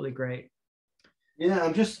 absolutely great. Yeah,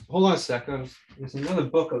 I'm just, hold on a second. There's another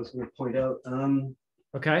book I was going to point out.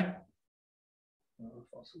 Okay.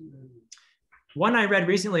 One I read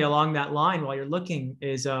recently along that line while you're looking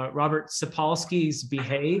is Robert Sapolsky's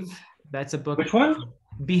Behave. That's a book. Which one?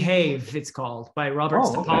 Behave, it's called, by Robert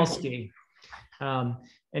Sapolsky.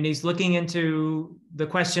 And he's looking into the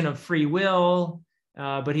question of free will,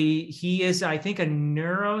 but he is, I think, a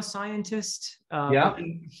neuroscientist.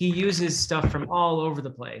 He uses stuff from all over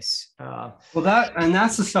the place. Well,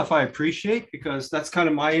 that's the stuff I appreciate, because that's kind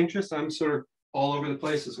of my interest. I'm sort of all over the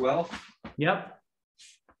place as well. Yep.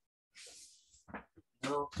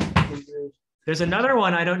 There's another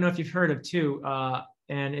one I don't know if you've heard of too,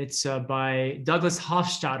 and it's by Douglas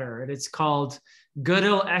Hofstadter, and it's called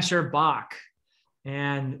Gödel, Escher, Bach.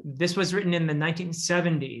 And this was written in the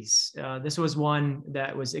 1970s. This was one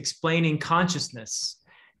that was explaining consciousness,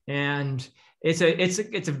 and it's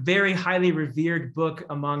a very highly revered book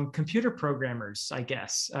among computer programmers, I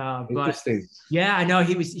guess. Interesting. Yeah, I know I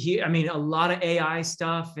mean, a lot of AI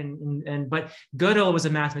stuff, but Gödel was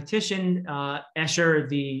a mathematician, Escher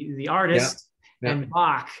the artist, and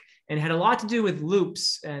Bach, and had a lot to do with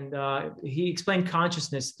loops. And he explained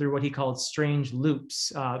consciousness through what he called strange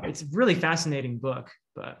loops. It's a really fascinating book,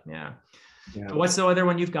 but yeah. But what's the other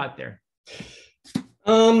one you've got there?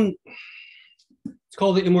 It's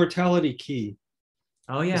called The Immortality Key.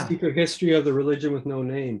 Oh yeah. The Secret History of the Religion with No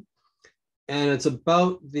Name. And it's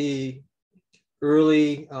about the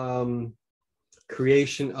early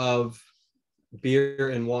creation of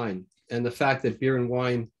beer and wine, and the fact that beer and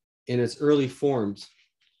wine in its early forms,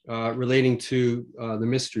 relating to the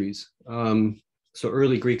mysteries, so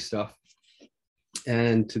early Greek stuff,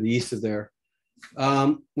 and to the east of there,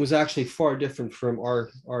 was actually far different from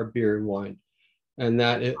our beer and wine, and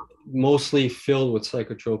that it mostly filled with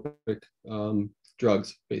psychotropic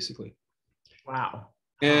drugs, basically. Wow.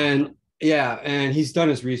 And yeah, and he's done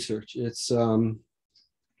his research. It's done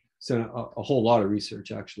a whole lot of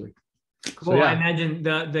research, actually. Cool. So, yeah. I imagine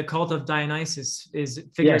the cult of Dionysus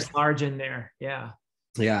figures large in there. Yeah.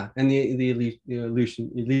 Yeah, and the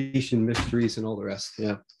Elysian mysteries and all the rest.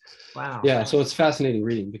 Yeah. Wow. Yeah, so it's fascinating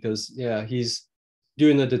reading, because he's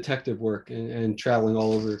doing the detective work and traveling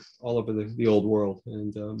all over the old world,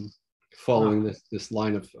 and following this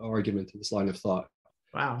line of argument, this line of thought.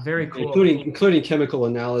 Wow, very cool. Including chemical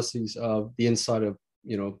analyses of the inside of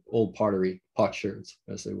old potsherds,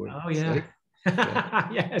 as they would. Oh yeah. Say.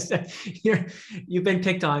 Yes, you've been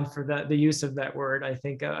picked on for the use of that word, I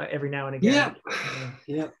think, every now and again.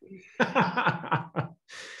 Yeah.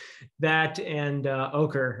 that and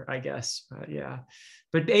ochre, I guess. Yeah,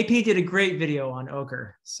 but AP did a great video on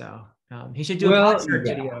ochre, so he should do a concert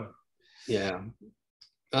video. Yeah,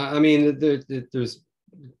 I mean, there's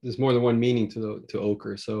more than one meaning to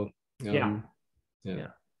ochre, so yeah.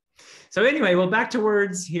 So anyway, well, back to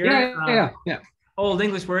words here. Yeah. Old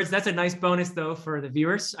English words. That's a nice bonus, though, for the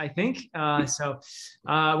viewers, I think.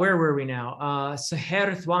 Where were we now?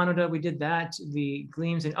 Seher we did that. The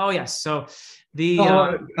gleams and yes. So the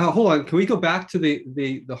hold on. Can we go back to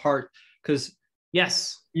the heart? Because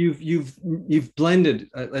yes, you've blended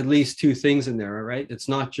at least two things in there, right? It's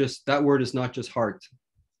not just that word is not just heart.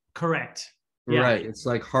 Correct. Right. It's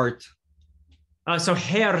like heart. So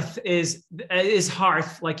hearth is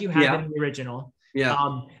hearth, like you have in the original. Yeah.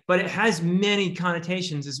 But it has many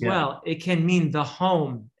connotations as well. It can mean the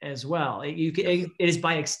home as well. It is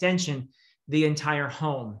by extension the entire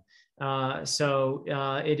home.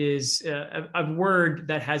 It is a word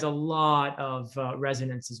that has a lot of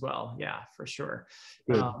resonance as well. Yeah, for sure.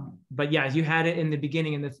 But yeah, you had it in the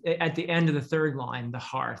beginning and at the end of the third line, the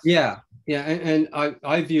hearth. Yeah. And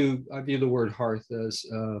I view the word hearth as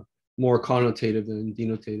more connotative than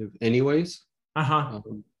denotative, anyways.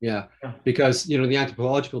 Because the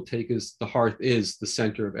anthropological take is the hearth is the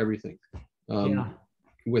center of everything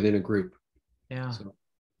within a group.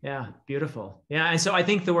 Beautiful. And so I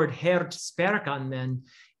think the word herdsperkan then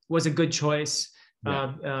was a good choice.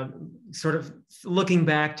 Sort of looking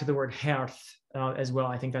back to the word hearth as well.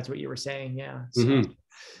 I think that's what you were saying. So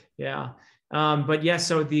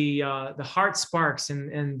the heart sparks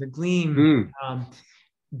and the gleam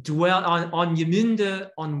dwell on Yemünde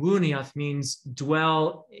on Wuniath means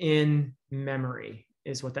dwell in memory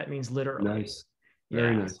is what that means literally. Nice.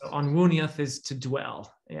 Very nice. So on Wuniath is to dwell.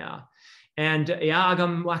 And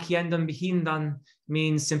Yagam Wakiendam Behindan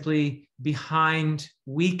means simply behind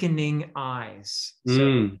weakening eyes.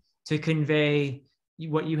 So to convey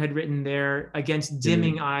what you had written there against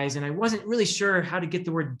dimming eyes. And I wasn't really sure how to get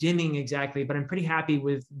the word dimming exactly, but I'm pretty happy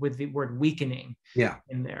with the word weakening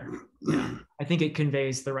in there. I think it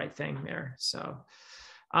conveys the right thing there. So,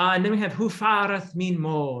 and then we have Hufarath min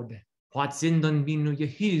mod, Watzindan binu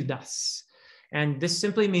Yehudas. And this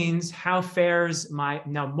simply means how fares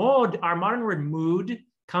now mod, our modern word mood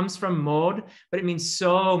comes from mod, but it means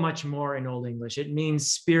so much more in Old English. It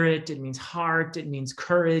means spirit, it means heart, it means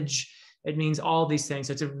courage. It means all these things.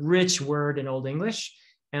 So it's a rich word in Old English,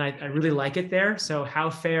 and I really like it there. So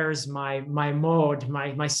how fares my mod,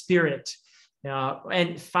 my spirit?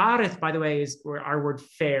 And fareth, by the way, is where our word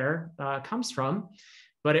fair comes from,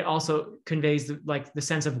 but it also conveys the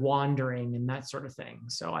sense of wandering and that sort of thing.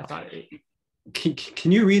 So I thought.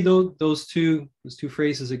 Can you read those two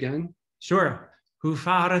phrases again? Sure. Hu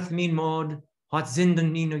fareth min mod, what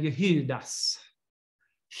zinden mino Yehudas.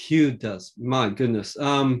 Hudas, my goodness.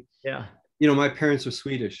 My parents are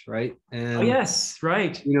Swedish, right? And yes,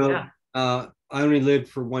 right. I only lived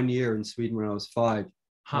for 1 year in Sweden when I was 5,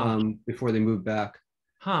 before they moved back.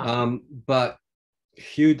 But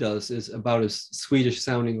Hudas is about as Swedish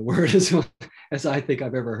sounding a word as I think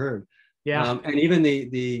I've ever heard. And even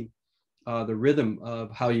the rhythm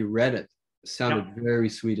of how you read it sounded very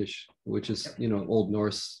Swedish, which is Old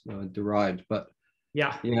Norse derived, but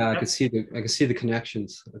I could see the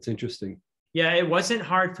connections. That's interesting. It wasn't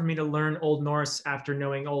hard for me to learn Old Norse after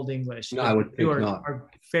knowing Old English. No, I would think not. Are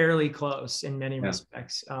fairly close in many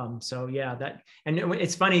respects.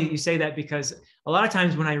 It's funny you say that because a lot of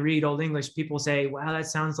times when I read Old English, people say, "Wow, that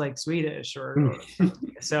sounds like Swedish," or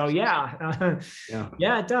so. It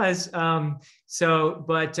does. The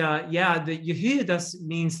Yehudas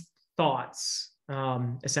means thoughts,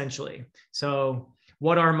 essentially. So,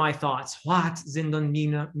 what are my thoughts? What zindan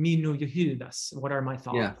minu Yehudas? What are my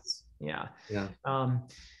thoughts?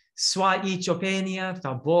 Swa ich openia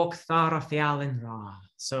the book thara fialen ra.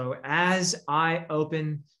 So as I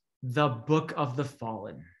open the book of the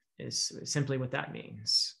fallen is simply what that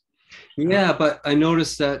means. But I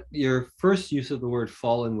noticed that your first use of the word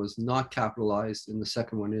fallen was not capitalized and the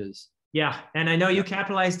second one is. And I know you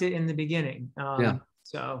capitalized it in the beginning.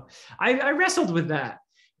 So I wrestled with that,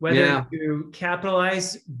 whether to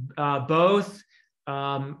capitalize both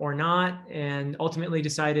or not, and ultimately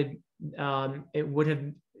decided it would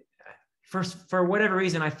have, for whatever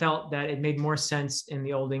reason, I felt that it made more sense in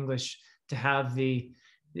the Old English to have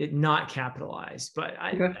it not capitalized. But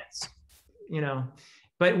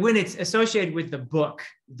but when it's associated with the book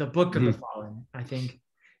of the fallen, I think,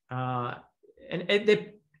 I'm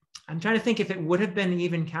trying to think if it would have been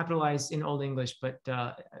even capitalized in Old English, but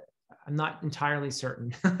I'm not entirely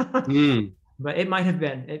certain. But it might have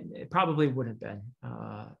been. It probably would have been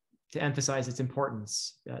to emphasize its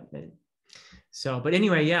importance. So, but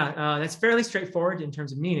anyway, yeah, that's fairly straightforward in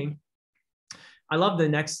terms of meaning. I love the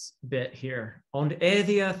next bit here. Und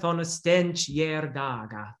edia thonostench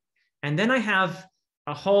daga. And then I have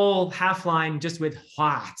a whole half line just with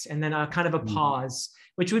what, and then a kind of a pause,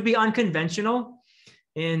 which would be unconventional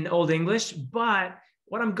in Old English. But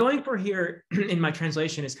what I'm going for here in my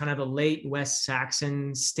translation is kind of a late West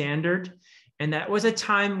Saxon standard. And that was a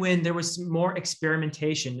time when there was more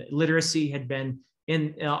experimentation. Literacy had been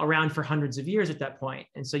around for hundreds of years at that point.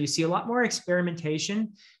 And so you see a lot more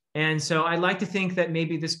experimentation. And so I like to think that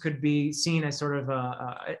maybe this could be seen as sort of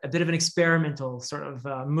a bit of an experimental sort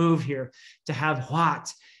of move here to have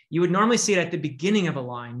what. You would normally see it at the beginning of a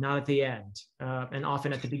line, not at the end, and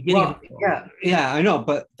often at the beginning of a line. Yeah, I know.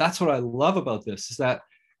 But that's what I love about this, is that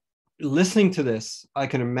listening to this, I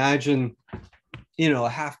can imagine, a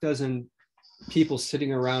half dozen people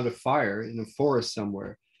sitting around a fire in a forest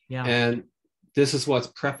somewhere. Yeah. And this is what's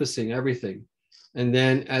prefacing everything. And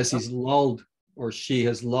then as he's lulled, or she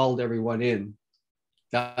has lulled everyone in,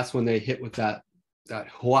 that's when they hit with that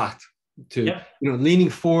what to, leaning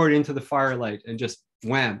forward into the firelight and just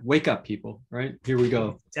wham, wake up people, right? Here we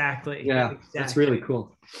go. Exactly. Yeah, exactly. That's really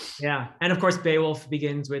cool. Yeah. And of course, Beowulf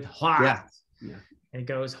begins with what. Yeah. And it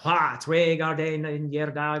goes, what, wegarden in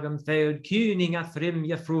jerdagam theod kuninga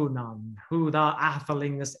frimja frunan, huda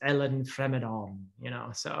athalingus ellen fremedon,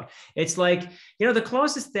 so it's like, the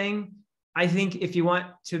closest thing, I think, if you want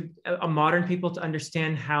to a modern people to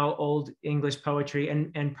understand how Old English poetry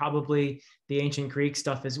and probably the ancient Greek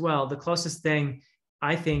stuff as well, the closest thing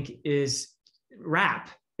I think is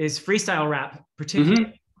freestyle rap, particularly.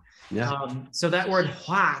 Mm-hmm. Yeah. So that word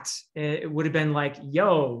what, it would have been like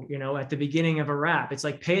yo, at the beginning of a rap. It's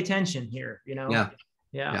like pay attention here,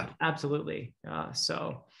 Yeah, absolutely.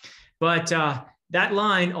 But that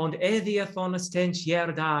line on edia thonostench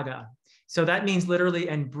daga. So that means literally,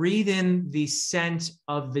 and breathe in the scent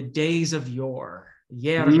of the days of yore.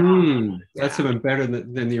 That's even better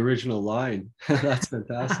than the original line. That's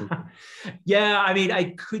fantastic. Yeah, I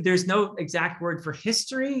mean, there's no exact word for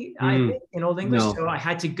history, I think, in Old English. No. So I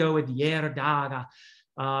had to go with daga,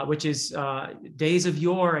 which is days of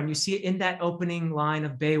yore. And you see it in that opening line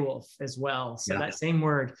of Beowulf as well. So that same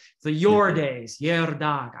word, the yore days,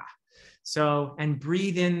 daga. So, and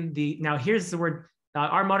breathe in now here's the word.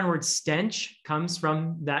 Our modern word stench comes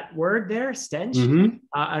from that word there, stench. And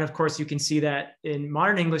of course, you can see that in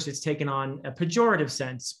modern English, it's taken on a pejorative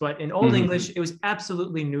sense. But in Old English, it was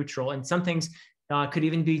absolutely neutral. And some things could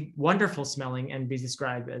even be wonderful smelling and be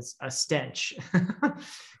described as a stench.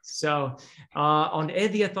 So, on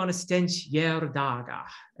ediathon stench daga,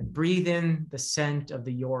 and breathe in the scent of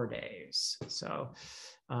the yore days. So,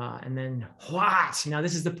 and then what? Now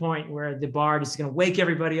this is the point where the bard is going to wake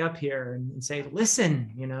everybody up here and say,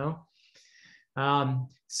 listen,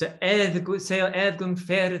 So edgung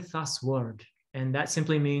ferith thus word, and that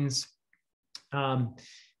simply means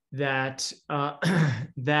that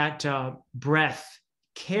breath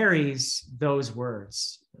carries those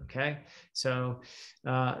words. Okay, so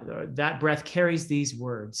that breath carries these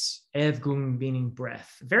words. Evgung meaning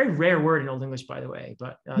breath. Very rare word in Old English, by the way,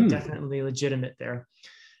 but definitely legitimate there.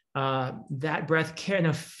 That breath,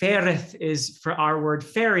 ferith is for our word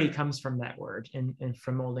ferry, comes from that word and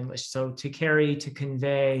from Old English. So to carry, to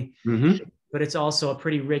convey, but it's also a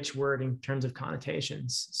pretty rich word in terms of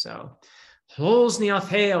connotations. So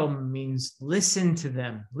hlosniath means listen to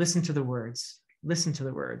them, listen to the words,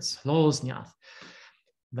 hlosniath.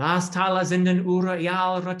 Das tala zinden ura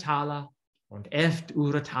ial ratala und eft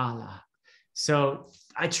uratala. So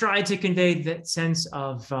I tried to convey that sense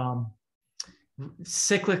of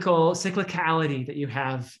cyclicality that you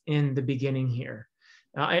have in the beginning here.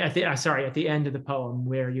 At the end of the poem,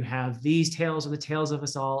 where you have these tales are the tales of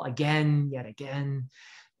us all again, yet again.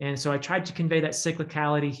 And so I tried to convey that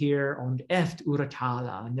cyclicality here on eft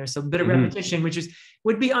uratala. And there's a bit of repetition, which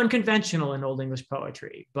would be unconventional in Old English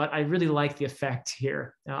poetry, but I really like the effect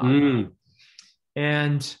here.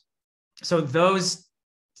 And so those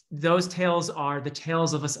tales are the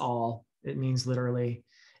tales of us all. It means literally,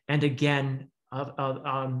 and again,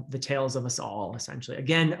 of the tales of us all, essentially.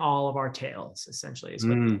 Again, all of our tales, essentially, is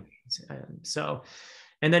what it means. So,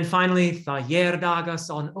 and then finally, Thajerdagas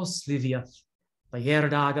on Osliviath,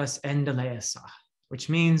 Thajerdagas endeleesa, which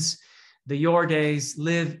means the your days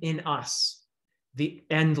live in us, the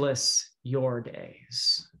endless your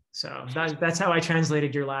days. So that's how I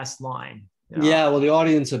translated your last line. Yeah, well, the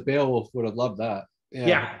audience of Beowulf would have loved that.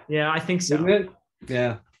 Yeah, I think so.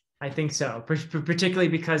 Yeah. I think so, particularly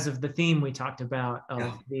because of the theme we talked about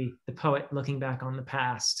of the poet looking back on the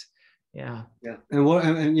past. Yeah. And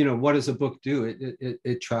what does a book do?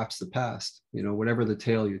 It traps the past. Whatever the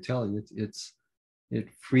tale you're telling, it's it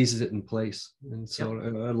freezes it in place, and so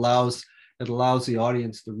it allows the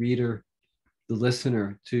audience, the reader, the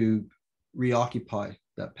listener, to reoccupy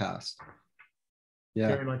that past. Yeah,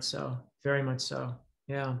 very much so. Very much so.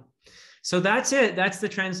 Yeah. So that's it. That's the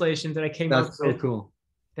translation that I came up with. That's so cool.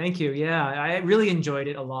 Thank you. Yeah, I really enjoyed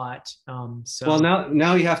it a lot. So well,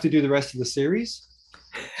 now you have to do the rest of the series.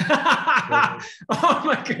 Oh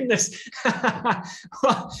my goodness.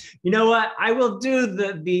 Well, you know what? I will do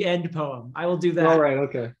the end poem. I will do that. All right.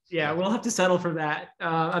 Okay. Yeah, we'll have to settle for that.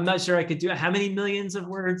 I'm not sure I could do it. How many millions of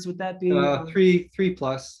words would that be? Three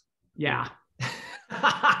plus. Yeah.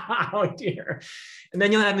 Oh dear. And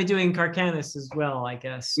then you'll have me doing Carcanus as well, I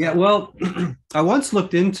guess. Yeah. Well, I once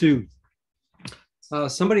looked into.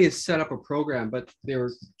 Somebody had set up a program, but they were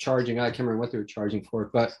charging. I can't remember what they were charging for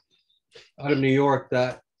it, but out of New York,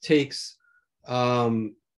 that takes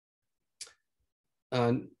prose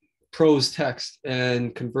text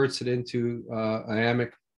and converts it into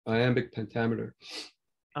iambic pentameter.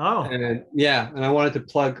 Oh. And yeah, and I wanted to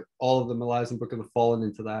plug all of the Malazan Book of the Fallen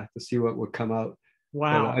into that to see what would come out.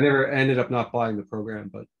 Wow. But I never ended up not buying the program,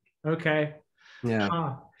 but okay.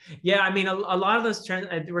 Yeah. Yeah, I mean, a lot of those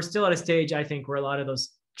we're still at a stage, I think, where a lot of those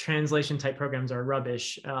translation type programs are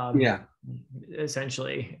rubbish. Yeah.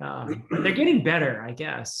 Essentially, they're getting better, I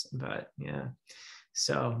guess. But yeah.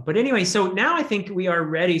 So, but anyway, so now I think we are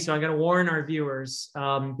ready. So I'm going to warn our viewers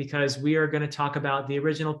because we are going to talk about the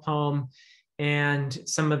original poem and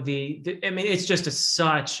some of I mean, it's just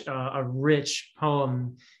such a rich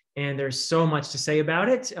poem. And there's so much to say about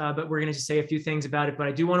it, but we're going to just say a few things about it. But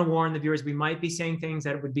I do want to warn the viewers, we might be saying things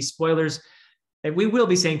that would be spoilers. And we will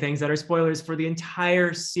be saying things that are spoilers for the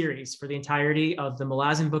entire series, for the entirety of the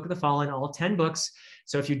Malazan Book of the Fallen, all 10 books.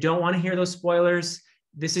 So if you don't want to hear those spoilers,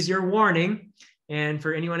 this is your warning. And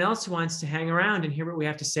for anyone else who wants to hang around and hear what we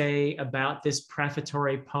have to say about this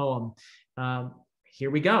prefatory poem,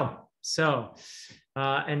 here we go. So,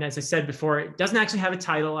 and as I said before, it doesn't actually have a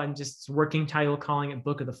title. I'm just working title calling it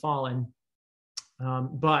Book of the Fallen.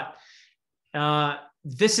 But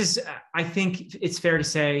this is, I think it's fair to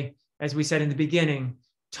say, as we said in the beginning,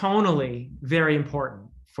 tonally very important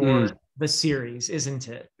for the series, isn't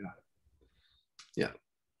it? Yeah.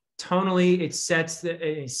 Tonally, it sets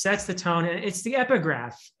the tone, and it's the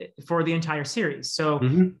epigraph for the entire series. So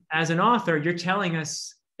as an author, you're telling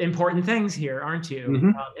us important things here, aren't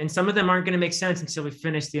you? And some of them aren't going to make sense until we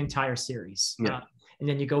finish the entire series. Yeah. And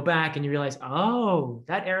then you go back and you realize, oh,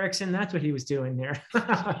 that Erikson, that's what he was doing there.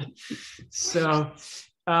 So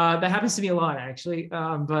that happens to me a lot, actually.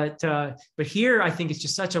 But here, I think it's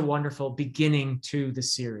just such a wonderful beginning to the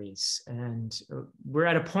series. And we're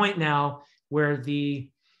at a point now where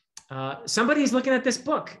somebody's looking at this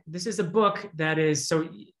book. This is a book that is, so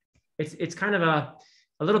it's kind of a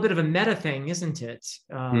little bit of a meta thing, isn't it?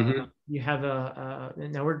 You have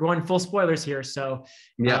now we're going full spoilers here. So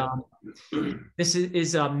yeah, this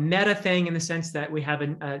is a meta thing in the sense that we have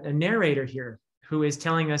a narrator here who is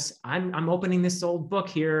telling us, I'm opening this old book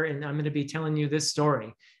here and I'm going to be telling you this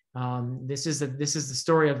story. This is the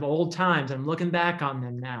story of old times. I'm looking back on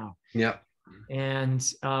them now. Yeah. And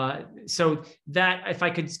so that, if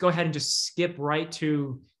I could go ahead and just skip right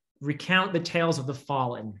to recount the tales of the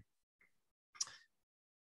fallen.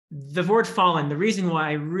 The word fallen, the reason why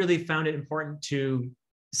I really found it important to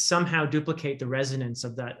somehow duplicate the resonance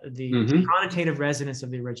of that, the connotative resonance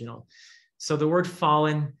of the original. So the word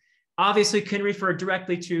fallen obviously can refer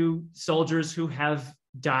directly to soldiers who have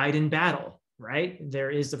died in battle, right?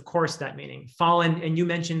 There is, of course, that meaning. Fallen, and you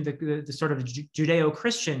mentioned the sort of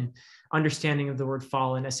Judeo-Christian understanding of the word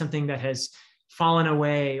fallen as something that has fallen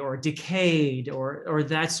away or decayed or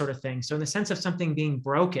that sort of thing. So in the sense of something being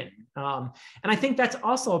broken. And I think that's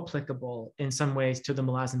also applicable in some ways to the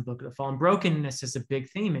Malazan Book of the Fallen. Brokenness is a big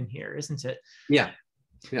theme in here, isn't it? Yeah.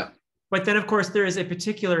 Yeah. But then, of course, there is a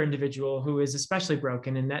particular individual who is especially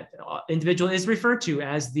broken, and that individual is referred to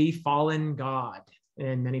as the fallen god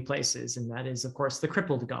in many places. And that is, of course, the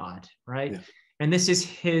crippled god, right? Yeah. And this is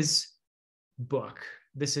his book.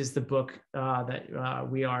 This is the book that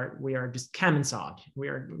we are just Kamansad.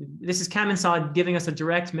 This is Kamansad giving us a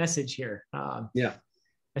direct message here.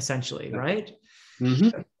 Essentially, right?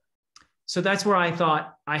 So that's where I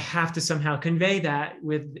thought I have to somehow convey that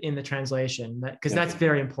in the translation, because that's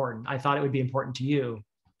very important. I thought it would be important to you.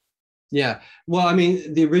 Yeah. Well, I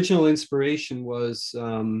mean, the original inspiration was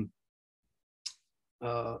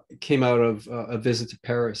came out of a visit to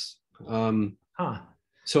Paris.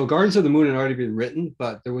 So Gardens of the Moon had already been written,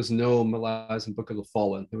 but there was no Malazan Book of the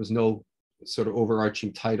Fallen. There was no sort of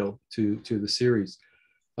overarching title to the series.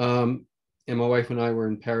 And my wife and I were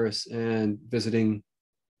in Paris and visiting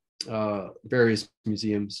various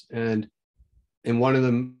museums. And in one of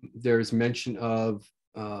them, there's mention of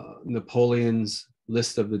Napoleon's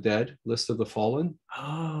list of the dead, list of the fallen,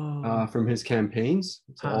 from his campaigns.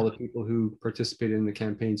 So all the people who participated in the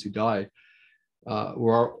campaigns who died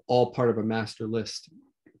were all part of a master list.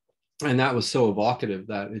 And that was so evocative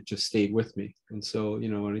that it just stayed with me. And so, you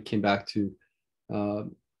know, when it came back to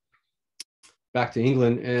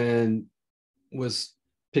England and was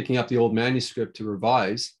picking up the old manuscript to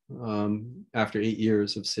revise after 8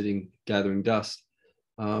 years of sitting gathering dust,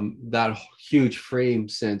 that huge frame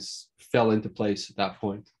sense fell into place at that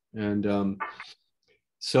point. And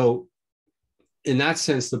so in that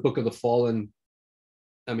sense, the Book of the Fallen,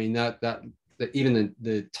 I mean, that even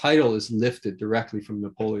the title is lifted directly from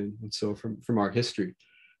Napoleon, and so from our history.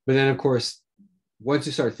 But then, of course, once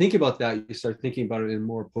you start thinking about that, you start thinking about it in a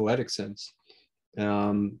more poetic sense,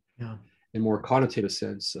 in more connotative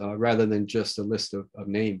sense, rather than just a list of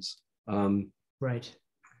names. Right.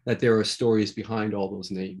 That there are stories behind all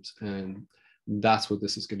those names, and that's what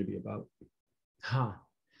this is going to be about. Huh.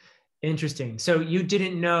 Interesting. So you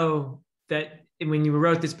didn't know that when you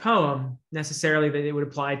wrote this poem necessarily that it would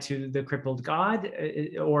apply to the crippled god,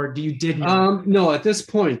 or you did know? No, at this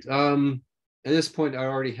point, I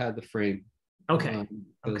already had the frame. Okay.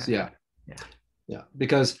 Yeah,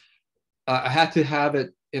 because I had to have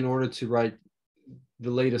it in order to write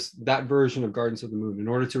that version of Gardens of the Moon. In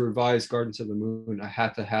order to revise Gardens of the Moon, I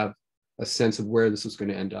had to have a sense of where this was going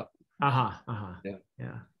to end up. Yeah.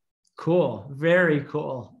 Cool. Very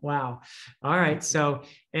cool. Wow. All right. So,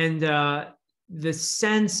 and the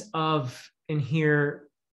sense of in here,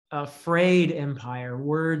 frayed empire,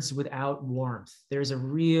 words without warmth. There's a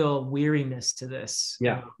real weariness to this.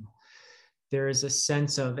 Yeah. There is a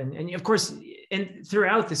sense of, and of course, and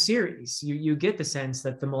throughout the series, you get the sense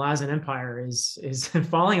that the Malazan Empire is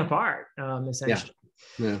falling apart, essentially.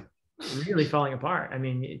 Yeah. Really falling apart. I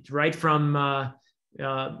mean, right from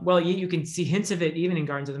well, you can see hints of it even in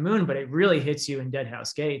Gardens of the Moon, but it really hits you in Dead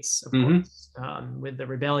House Gates, of course, with the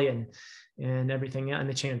rebellion and everything, and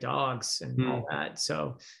the Chain of Dogs and all that.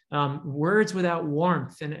 So, words without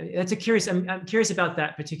warmth, and that's I'm curious about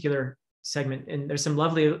that particular segment. And there's some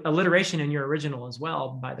lovely alliteration in your original as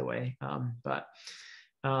well, by the way.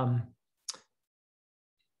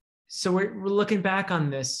 So we're looking back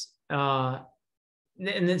on this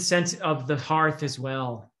in the sense of the hearth as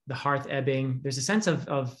well. The hearth ebbing. There's a sense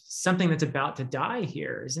of something that's about to die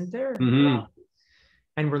here, isn't there?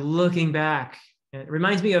 And we're looking back. It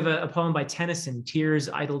reminds me of a poem by Tennyson, Tears,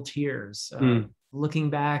 Idle Tears,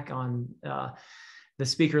 looking back on the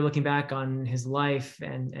speaker, looking back on his life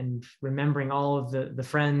and remembering all of the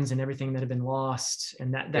friends and everything that had been lost.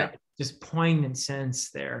 And that just poignant sense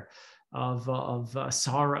there of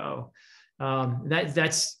sorrow.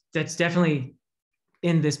 That's definitely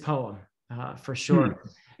in this poem, for sure.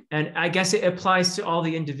 And I guess it applies to all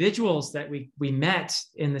the individuals that we met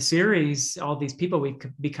in the series, all these people we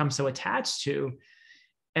become so attached to,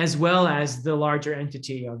 as well as the larger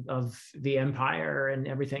entity of the empire and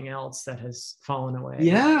everything else that has fallen away.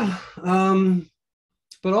 Yeah.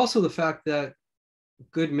 But also the fact that a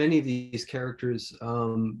good many of these characters,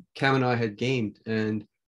 Cam and I had gamed, and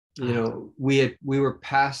you know, we were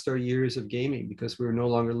past our years of gaming because we were no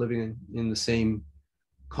longer living in the same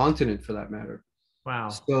continent, for that matter. Wow.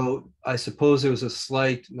 So I suppose there was a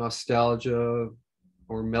slight nostalgia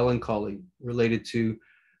or melancholy related to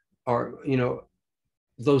our, you know,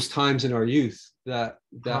 those times in our youth that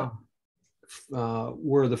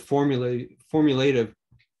were the formulative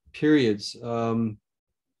periods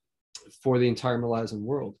for the entire Malazan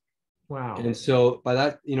world. Wow. And so by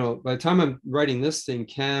that, you know, by the time I'm writing this thing,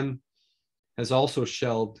 Cam has also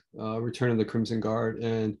shelved Return of the Crimson Guard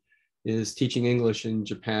and is teaching English in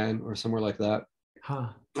Japan or somewhere like that.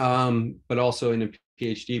 But also in a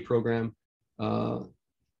PhD program. I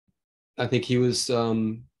think he was,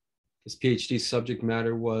 his PhD subject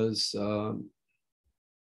matter was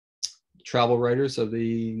travel writers of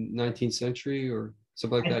the 19th century or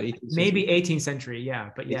something like that. 18th maybe 18th century,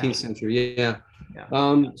 yeah, but yeah. 18th century, yeah.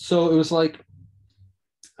 So it was like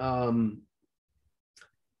all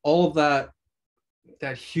of that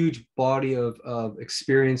huge body of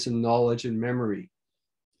experience and knowledge and memory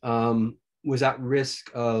was at risk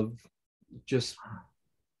of just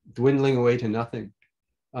dwindling away to nothing,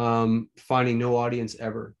 finding no audience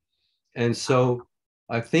ever. And so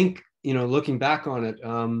I think, you know, looking back on it,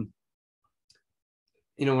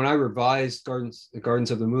 you know, when I revised the Gardens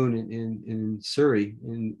of the Moon in Surrey,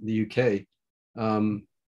 in the UK,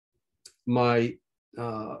 my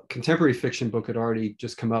contemporary fiction book had already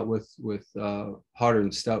just come out with Hodder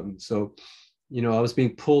and Stoughton. So, you know, I was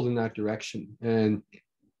being pulled in that direction. And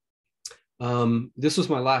this was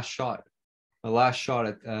my last shot. last shot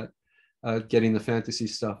at getting the fantasy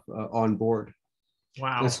stuff on board.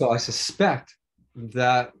 Wow. And so I suspect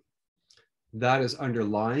that that is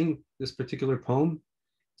underlying this particular poem,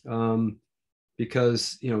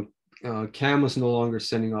 because Cam was no longer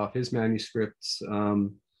sending off his manuscripts.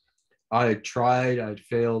 I had tried, I'd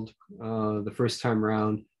failed the first time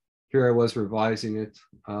around. Here I was revising it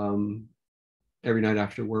every night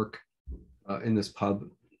after work in this pub.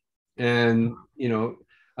 And,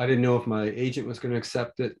 I didn't know if my agent was going to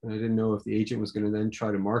accept it. I didn't know if the agent was going to then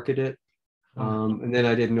try to market it. And then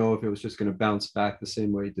I didn't know if it was just going to bounce back the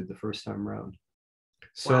same way it did the first time around.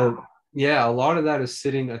 So, wow. Yeah, a lot of that is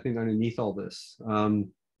sitting, I think, underneath all this. The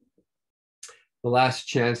last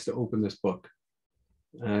chance to open this book.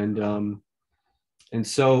 And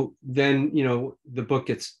so then, the book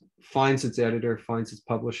finds its editor, finds its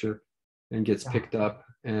publisher, and gets picked up.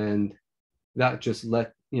 And that just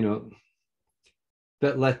let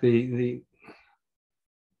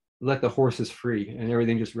the horses free, and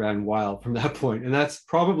everything just ran wild from that point. And that's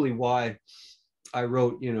probably why I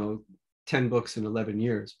wrote 10 books in 11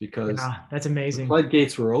 years, because that's amazing. The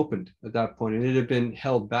floodgates were opened at that point, and it had been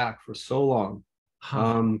held back for so long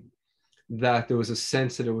that there was a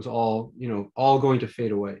sense that it was all going to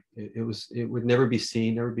fade away. It would never be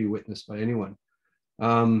seen, never be witnessed by anyone.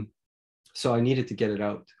 So I needed to get it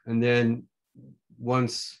out. And then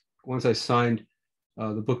once I signed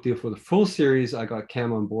the book deal for the full series, I got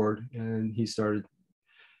Cam on board, and he started,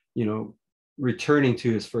 returning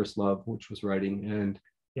to his first love, which was writing. And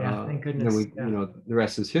thank goodness. Then the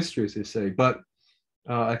rest is history, as they say. But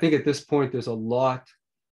I think at this point, there's a lot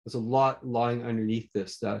lying underneath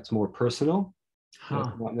this that's more personal,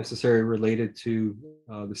 not necessarily related to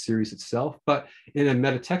the series itself, but in a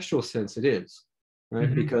metatextual sense, it is, right?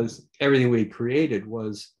 Mm-hmm. Because everything we created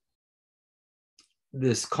was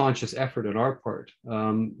this conscious effort on our part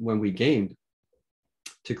when we gamed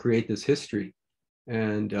to create this history.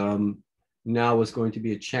 And now was going to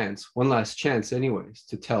be one last chance anyways,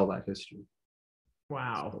 to tell that history.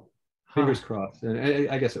 Wow. So, fingers crossed. And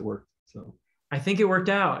I guess it worked. So I think it worked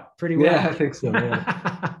out pretty well. Yeah, I think so.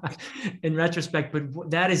 Yeah. In retrospect, but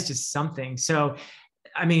that is just something. So,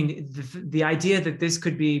 I mean, the idea that this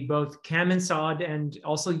could be both Cam and Sod and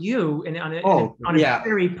also you, and on a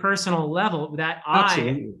very personal level, that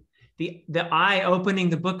Absolutely. the eye opening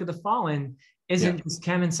the Book of the Fallen isn't just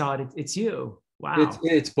Cam and Sod, it's you. Wow.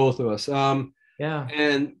 It's both of us. And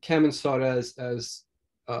Cam and Sod as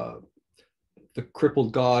the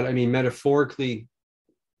crippled god. I mean, metaphorically,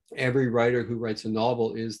 every writer who writes a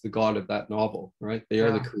novel is the god of that novel, right? They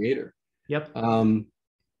are the creator. Yep.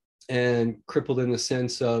 And crippled in the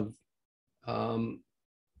sense of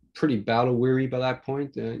pretty battle weary by that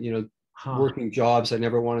point. Working jobs I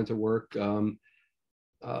never wanted to work.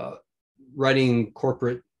 Writing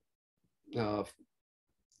corporate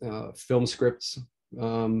film scripts,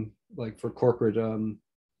 like for corporate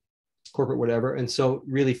whatever. And so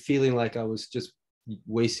really feeling like I was just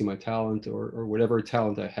wasting my talent or whatever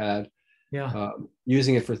talent I had,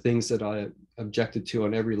 using it for things that I objected to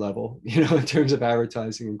on every level, in terms of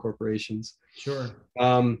advertising and corporations. Sure.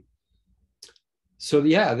 So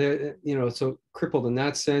so crippled in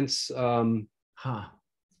that sense.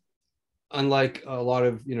 Unlike a lot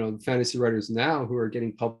of fantasy writers now who are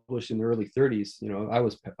getting published in the early 30s, I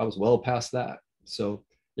was well past that. So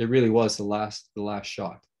it really was the last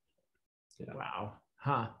shot. Yeah.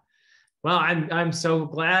 Wow. Well, I'm so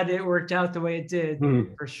glad it worked out the way it did,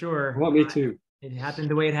 for sure. Well, me too. It happened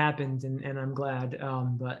the way it happened, and I'm glad.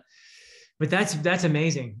 But that's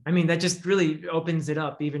amazing. I mean, that just really opens it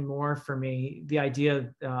up even more for me, the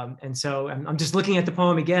idea. And so I'm just looking at the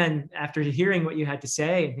poem again after hearing what you had to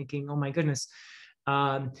say and thinking, oh my goodness.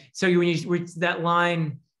 So when you that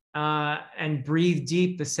line, and breathe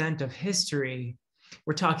deep the scent of history,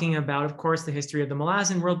 we're talking about, of course, the history of the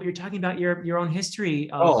Malazan world, but you're talking about your own history.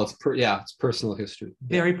 It's personal history.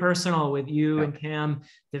 Very personal, with you and Cam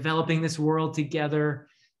developing this world together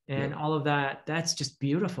and all of that. That's just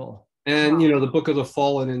beautiful. And the Book of the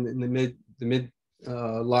Fallen in the mid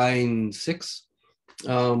line 6,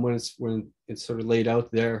 when it's sort of laid out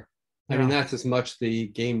there. I mean, that's as much the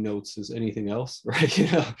game notes as anything else, right?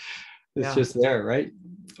 It's just there, right?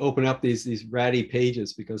 Open up these ratty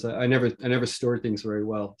pages, because I never stored things very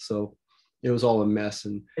well, so it was all a mess.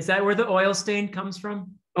 And is that where the oil stain comes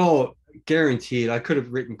from? Oh, guaranteed. I could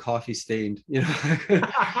have written coffee stained,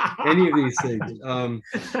 any of these things. And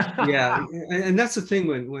that's the thing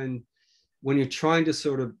when you're trying to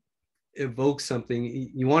sort of evoke something,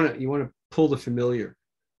 you want to pull the familiar,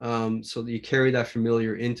 so that you carry that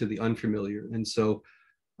familiar into the unfamiliar. And so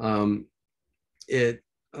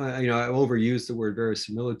I overuse the word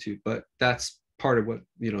verisimilitude, but that's part of what,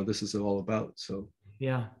 this is all about. So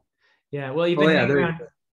yeah, yeah. Well, you've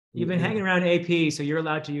been hanging around AP, so you're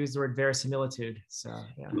allowed to use the word verisimilitude. So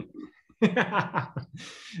yeah.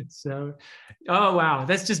 So, oh wow,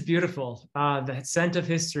 that's just beautiful. The scent of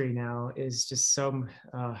history now is just so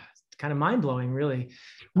kind of mind blowing, really.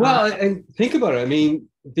 Well, and think about it. I mean,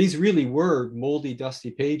 these really were moldy, dusty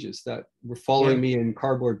pages that were following me in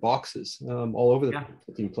cardboard boxes all over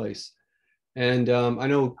the place. And I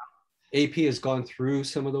know AP has gone through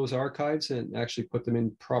some of those archives and actually put them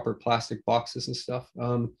in proper plastic boxes and stuff.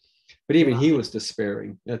 But even he was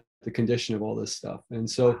despairing at the condition of all this stuff. And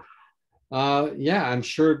so, I'm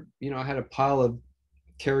sure, I had a pile of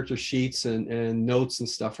character sheets and notes and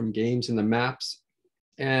stuff from games and the maps.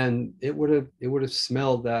 And it would have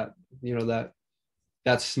smelled that,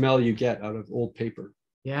 that smell you get out of old paper.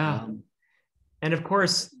 Yeah. And of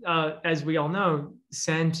course, as we all know,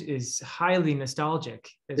 scent is highly nostalgic,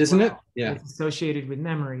 isn't it? Yeah. It's associated with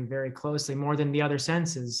memory very closely, more than the other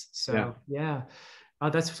senses. So yeah. Oh,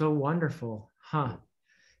 that's so wonderful. Huh.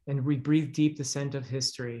 And we breathe deep the scent of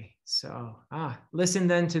history. So listen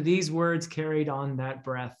then to these words carried on that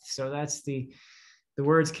breath. So that's the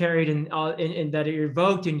words carried in that are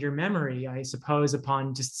evoked in your memory, I suppose,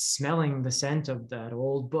 upon just smelling the scent of that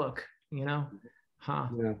old book, Huh.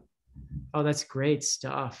 Yeah. Oh, that's great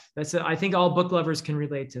stuff. I think all book lovers can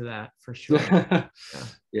relate to that for sure.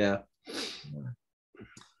 Yeah.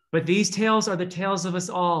 But these tales are the tales of us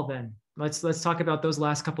all then. Let's talk about those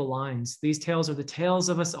last couple lines. These tales are the tales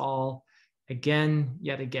of us all, again,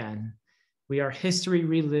 yet again. We are history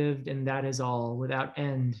relived, and that is all. Without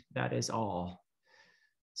end, that is all.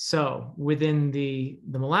 So within the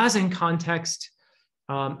Malazan context,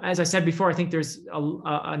 as I said before, I think there's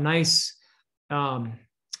a nice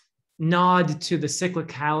nod to the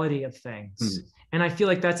cyclicality of things. And I feel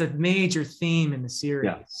like that's a major theme in the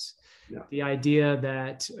series. Yeah. The idea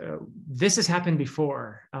that this has happened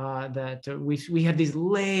before, that we have these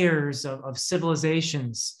layers of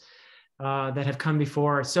civilizations that have come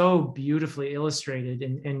before, so beautifully illustrated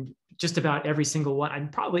in just about every single one,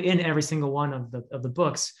 and probably in every single one of the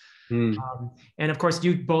books. And of course,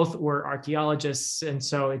 you both were archaeologists, and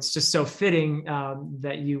so it's just so fitting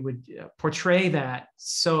that you would portray that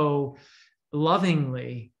so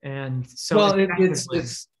lovingly and so. Well,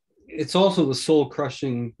 it's also the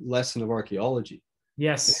soul-crushing lesson of archaeology.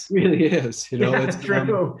 Yes, it really is. It's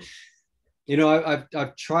true.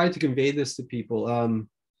 I've tried to convey this to people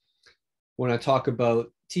when I talk about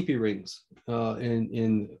teepee rings on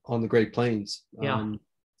the Great Plains, in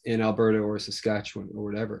Alberta or Saskatchewan or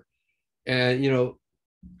whatever. And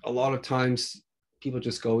a lot of times people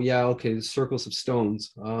just go, yeah, okay, the circles of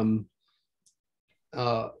stones, and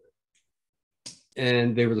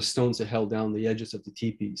they were the stones that held down the edges of the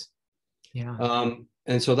teepees.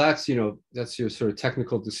 And so that's your sort of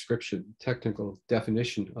technical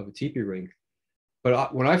definition of a teepee ring.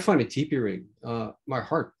 But when I find a teepee ring, my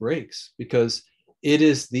heart breaks, because it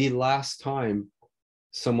is the last time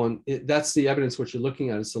that's the evidence what you're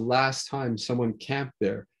looking at. It's the last time someone camped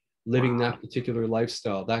there, living that particular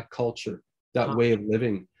lifestyle, that culture, that way of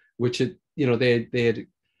living, which they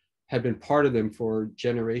had been part of them for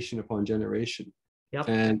generation upon generation.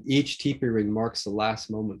 And each teepee ring marks the last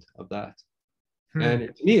moment of that.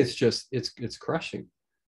 And to me, it's crushing.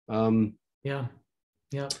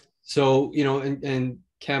 So, and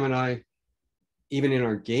Cam and I, even in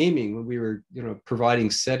our gaming, when we were,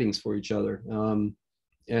 providing settings for each other,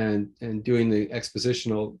 and doing the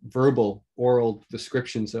expositional verbal oral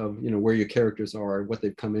descriptions of, where your characters are, what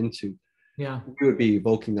they've come into, we would be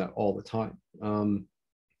evoking that all the time.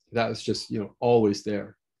 That was just, always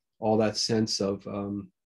there, all that sense of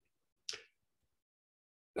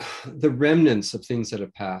the remnants of things that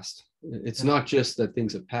have passed. It's not just that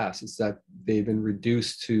things have passed, it's that they've been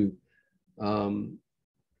reduced to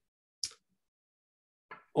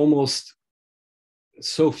almost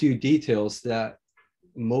so few details that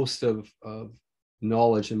most of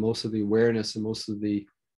knowledge and most of the awareness and most of the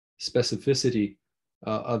specificity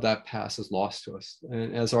of that past is lost to us.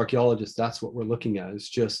 And as archaeologists, that's what we're looking at, is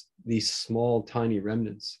just these small, tiny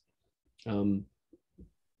remnants. And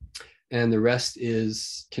the rest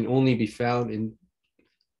can only be found in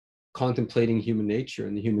contemplating human nature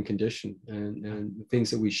and the human condition, and the things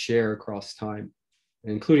that we share across time,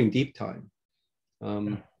 including deep time.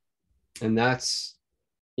 And that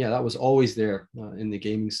was always there in the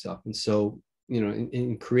gaming stuff. And so,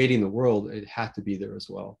 in creating the world, it had to be there as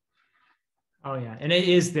well. Oh yeah, and it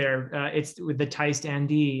is there. It's with the Taist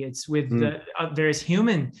Andi. It's with the various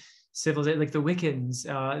human civilizations, like the Wiccans,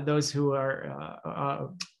 those who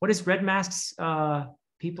are. What is Red Mask's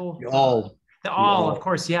people. The all. The all, of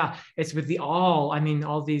course, yeah. It's with the all. I mean,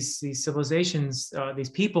 all these civilizations,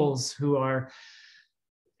 these peoples who are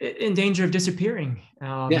in danger of disappearing.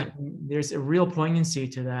 There's a real poignancy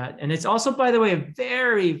to that. And it's also, by the way, a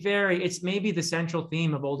very, very, it's maybe the central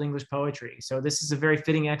theme of Old English poetry. So this is a very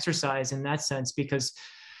fitting exercise in that sense, because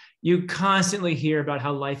you constantly hear about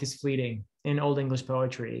how life is fleeting in Old English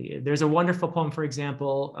poetry. There's a wonderful poem, for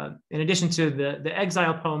example, in addition to the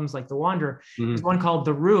exile poems like The Wanderer, there's one called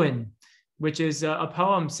The Ruin, which is a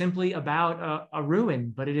poem simply about a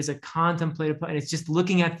ruin, but it is a contemplative poem. And it's just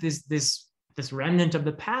looking at this remnant of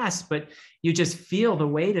the past, but you just feel the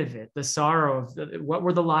weight of it, the sorrow of what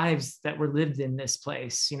were the lives that were lived in this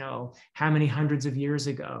place, you know, how many hundreds of years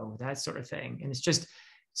ago, that sort of thing. And it's just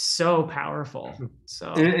so powerful.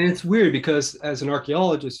 So and it's weird because as an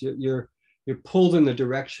archaeologist, you're pulled in the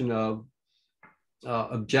direction of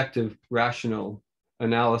objective, rational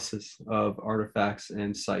analysis of artifacts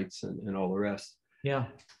and sites and all the rest. Yeah.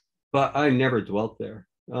 But I never dwelt there.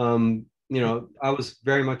 You know, I was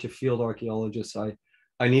very much a field archaeologist. I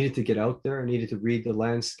needed to get out there. I needed to read the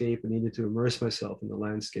landscape. I needed to immerse myself in the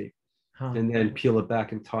landscape and then peel it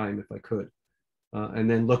back in time if I could. And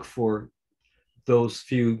then look for those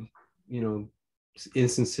few, you know,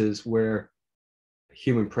 instances where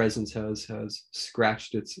human presence has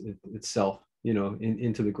scratched itself, you know,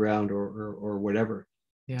 into the ground or whatever.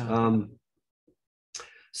 Yeah.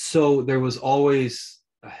 So there was always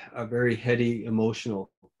a very heady emotional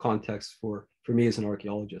context for me as an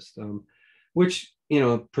archaeologist, which, you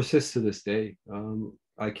know, persists to this day.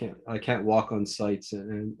 I can't walk on sites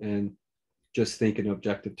and just think in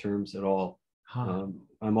objective terms at all.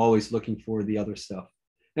 I'm always looking for the other stuff,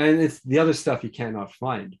 and it's the other stuff you cannot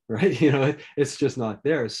find, right? You know, it's just not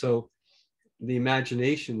there. So the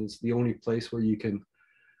imagination is the only place where you can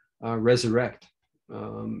resurrect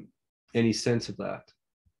any sense of that.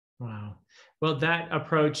 Wow. Well, that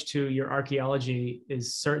approach to your archaeology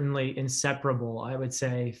is certainly inseparable, I would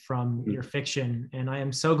say, from your fiction. And I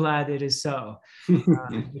am so glad it is so,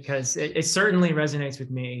 because it certainly resonates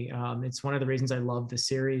with me. It's one of the reasons I love the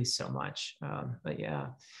series so much. But yeah,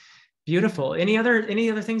 beautiful. Any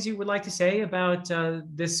other things you would like to say about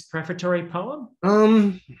this prefatory poem?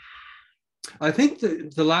 I think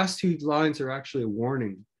the last two lines are actually a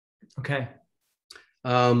warning. Okay.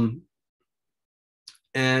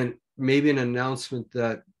 And maybe an announcement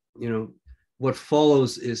that, you know, what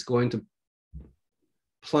follows is going to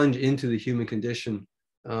plunge into the human condition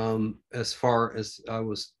as far as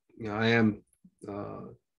I am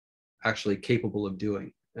actually capable of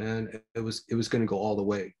doing. And it was going to go all the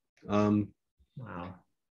way. Wow.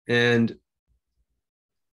 And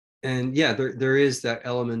yeah, there is that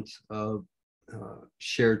element of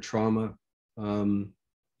shared trauma,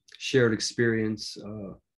 shared experience,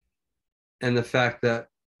 and the fact that,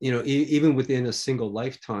 you know, even within a single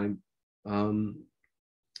lifetime,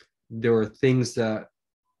 there are things that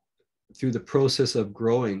through the process of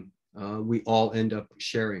growing, we all end up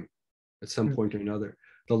sharing at some point or another.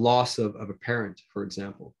 The loss of a parent, for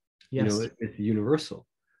example, yes. You know, it's universal.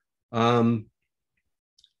 And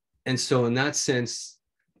so in that sense,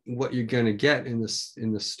 what you're going to get in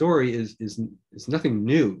the story is nothing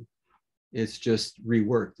new. It's just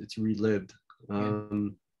reworked. It's relived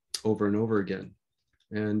over and over again.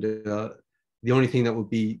 And the only thing that would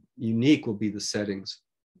be unique will be the settings,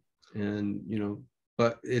 and, you know,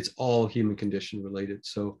 but it's all human condition related.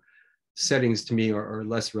 So settings to me are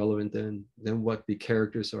less relevant than what the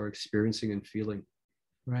characters are experiencing and feeling.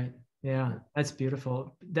 Right. Yeah, that's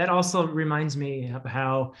beautiful. That also reminds me of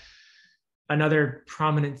how another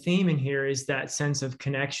prominent theme in here is that sense of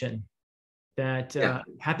connection that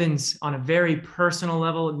happens on a very personal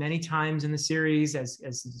level many times in the series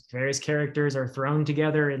as various characters are thrown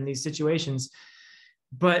together in these situations,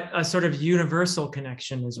 but a sort of universal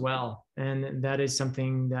connection as well. And that is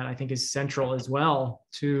something that I think is central as well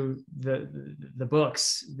to the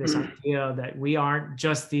books, this idea that we aren't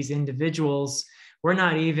just these individuals. We're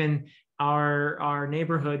not even our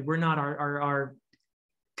neighborhood. We're not our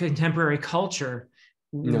contemporary culture.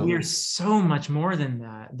 No. We are so much more than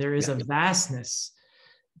that. There is a vastness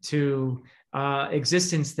to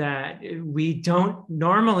existence that we don't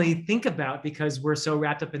normally think about because we're so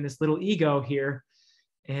wrapped up in this little ego here.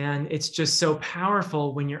 And it's just so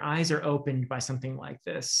powerful when your eyes are opened by something like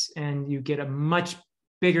this and you get a much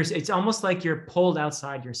bigger, it's almost like you're pulled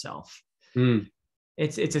outside yourself.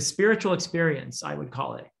 It's a spiritual experience, I would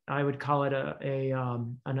call it. I would call it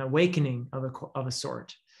an awakening of a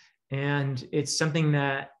sort. And it's something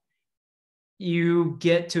that you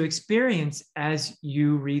get to experience as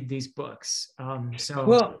you read these books.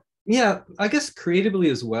 Well, yeah, I guess creatively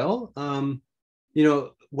as well. you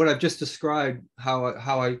know, what I've just described, how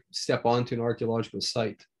I step onto an archaeological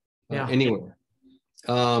site Yeah. anywhere,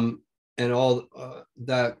 and all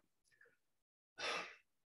that.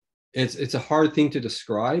 It's a hard thing to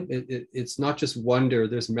describe. It's not just wonder.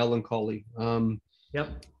 There's melancholy.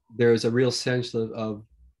 Yep. There's a real sense of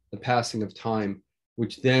the passing of time,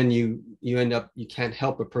 which then you end up, you can't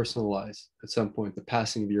help but personalize at some point the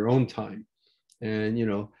passing of your own time, and you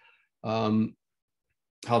know,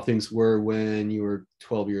 how things were when you were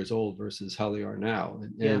 12 years old versus how they are now,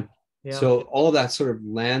 and Yeah. so all of that sort of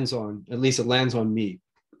lands on, at least it lands on me,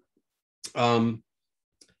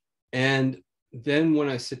 and then when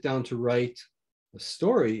I sit down to write a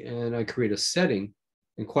story and I create a setting,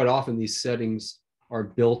 and quite often these settings are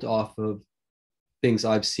built off of things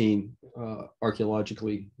I've seen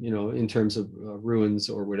archaeologically, you know, in terms of ruins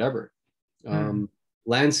or whatever,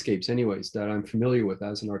 landscapes, anyways, that I'm familiar with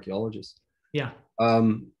as an archaeologist. Yeah.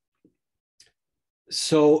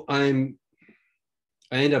 So I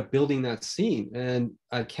end up building that scene, and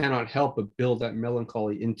I cannot help but build that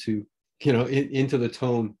melancholy into, you know, into the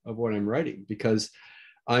tone of what I'm writing, because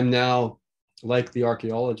I'm now, like the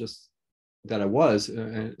archaeologist that I was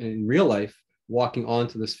in real life, walking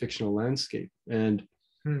onto this fictional landscape, and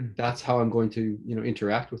that's how I'm going to, you know,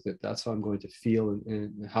 interact with it. That's how I'm going to feel,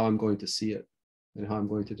 and how I'm going to see it, and how I'm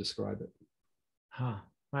going to describe it. Huh.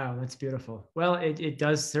 Wow, that's beautiful. Well, it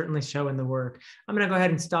does certainly show in the work. I'm going to go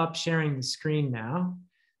ahead and stop sharing the screen now.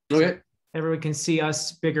 Okay. So everyone can see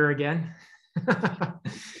us bigger again.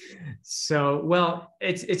 So, well,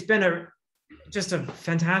 it's been just a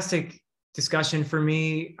fantastic discussion for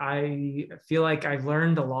me. I feel like I've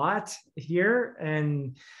learned a lot here,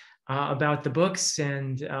 and about the books,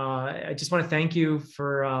 and I just want to thank you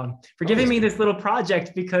for giving me this little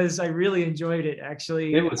project, because I really enjoyed it.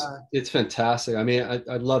 Actually, it's fantastic. I mean,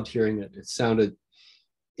 I loved hearing it. It's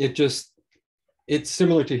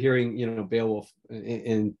similar to hearing, you know, Beowulf,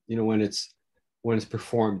 and you know, when it's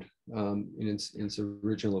performed in its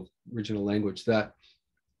original language, that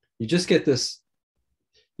you just get this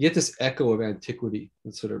echo of antiquity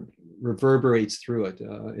that sort of reverberates through it,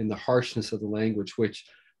 in the harshness of the language, which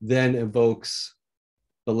then evokes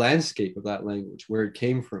the landscape of that language, where it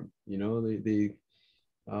came from, you know, the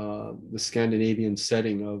Scandinavian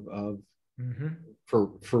setting of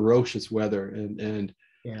ferocious weather and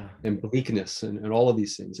bleakness, and all of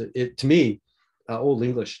these things. It to me, Old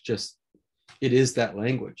English, just, it is that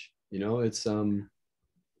language, you know. It's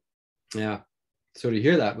yeah. So to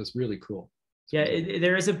hear that was really cool. Yeah,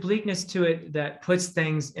 there is a bleakness to it that puts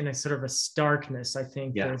things in a sort of a starkness. I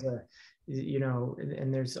think there's a, you know,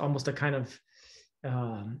 and there's almost a kind of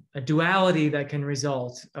a duality that can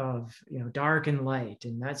result of, you know, dark and light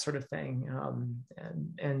and that sort of thing.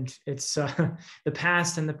 And it's the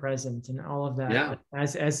past and the present and all of that,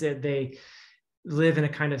 as they live in a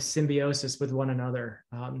kind of symbiosis with one another.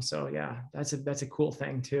 So yeah, that's a cool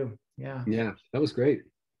thing too. Yeah. Yeah, that was great.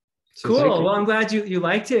 So cool. Well, I'm glad you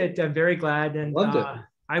liked it. I'm very glad. And loved it.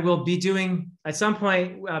 I will be doing at some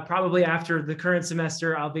point, probably after the current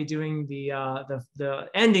semester, I'll be doing the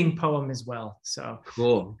ending poem as well. So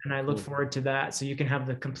cool. And I look forward to that. So you can have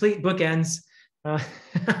the complete bookends.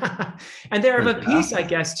 And they're of a piece, I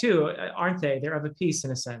guess, too, aren't they? They're of a piece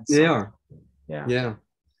in a sense. They are. Yeah. Yeah.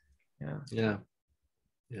 Yeah. Yeah.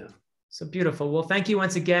 Yeah. So beautiful. Well, thank you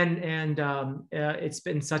once again. And it's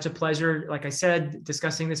been such a pleasure, like I said,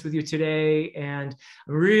 discussing this with you today. And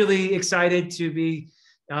I'm really excited to be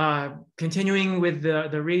continuing with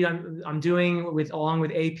the read I'm doing along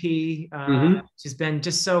with AP, which has been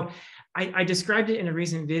just so, I described it in a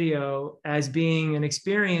recent video as being an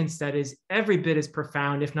experience that is every bit as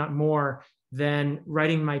profound, if not more, than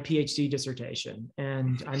writing my PhD dissertation.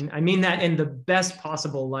 And I mean that in the best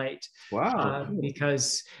possible light. Wow.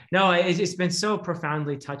 Because no, it's been so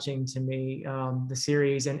profoundly touching to me, the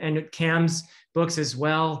series, and Cam's books as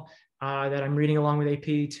well, that I'm reading along with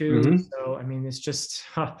AP too. So, I mean, it's just,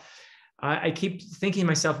 I keep thinking to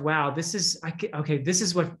myself, wow, this is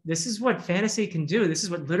what fantasy can do. This is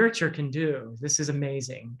what literature can do. This is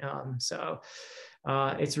amazing. So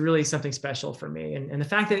it's really something special for me. And the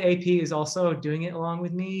fact that AP is also doing it along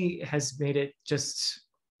with me has made it just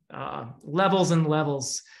levels and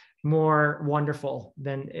levels more wonderful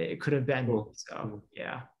than it could have been. Cool. So,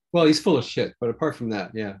 yeah. Well, he's full of shit, but apart from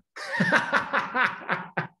that, yeah.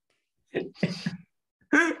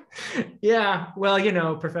 Yeah, well, you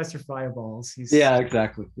know, Professor Fireballs. Yeah,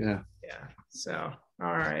 exactly. Yeah. Yeah. So,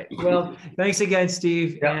 all right. Well, thanks again,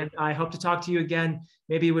 Steve. Yeah. And I hope to talk to you again,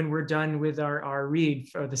 maybe when we're done with our read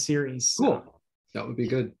for the series. Cool. That would be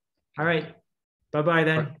good. All right. Bye-bye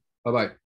then. Bye-bye.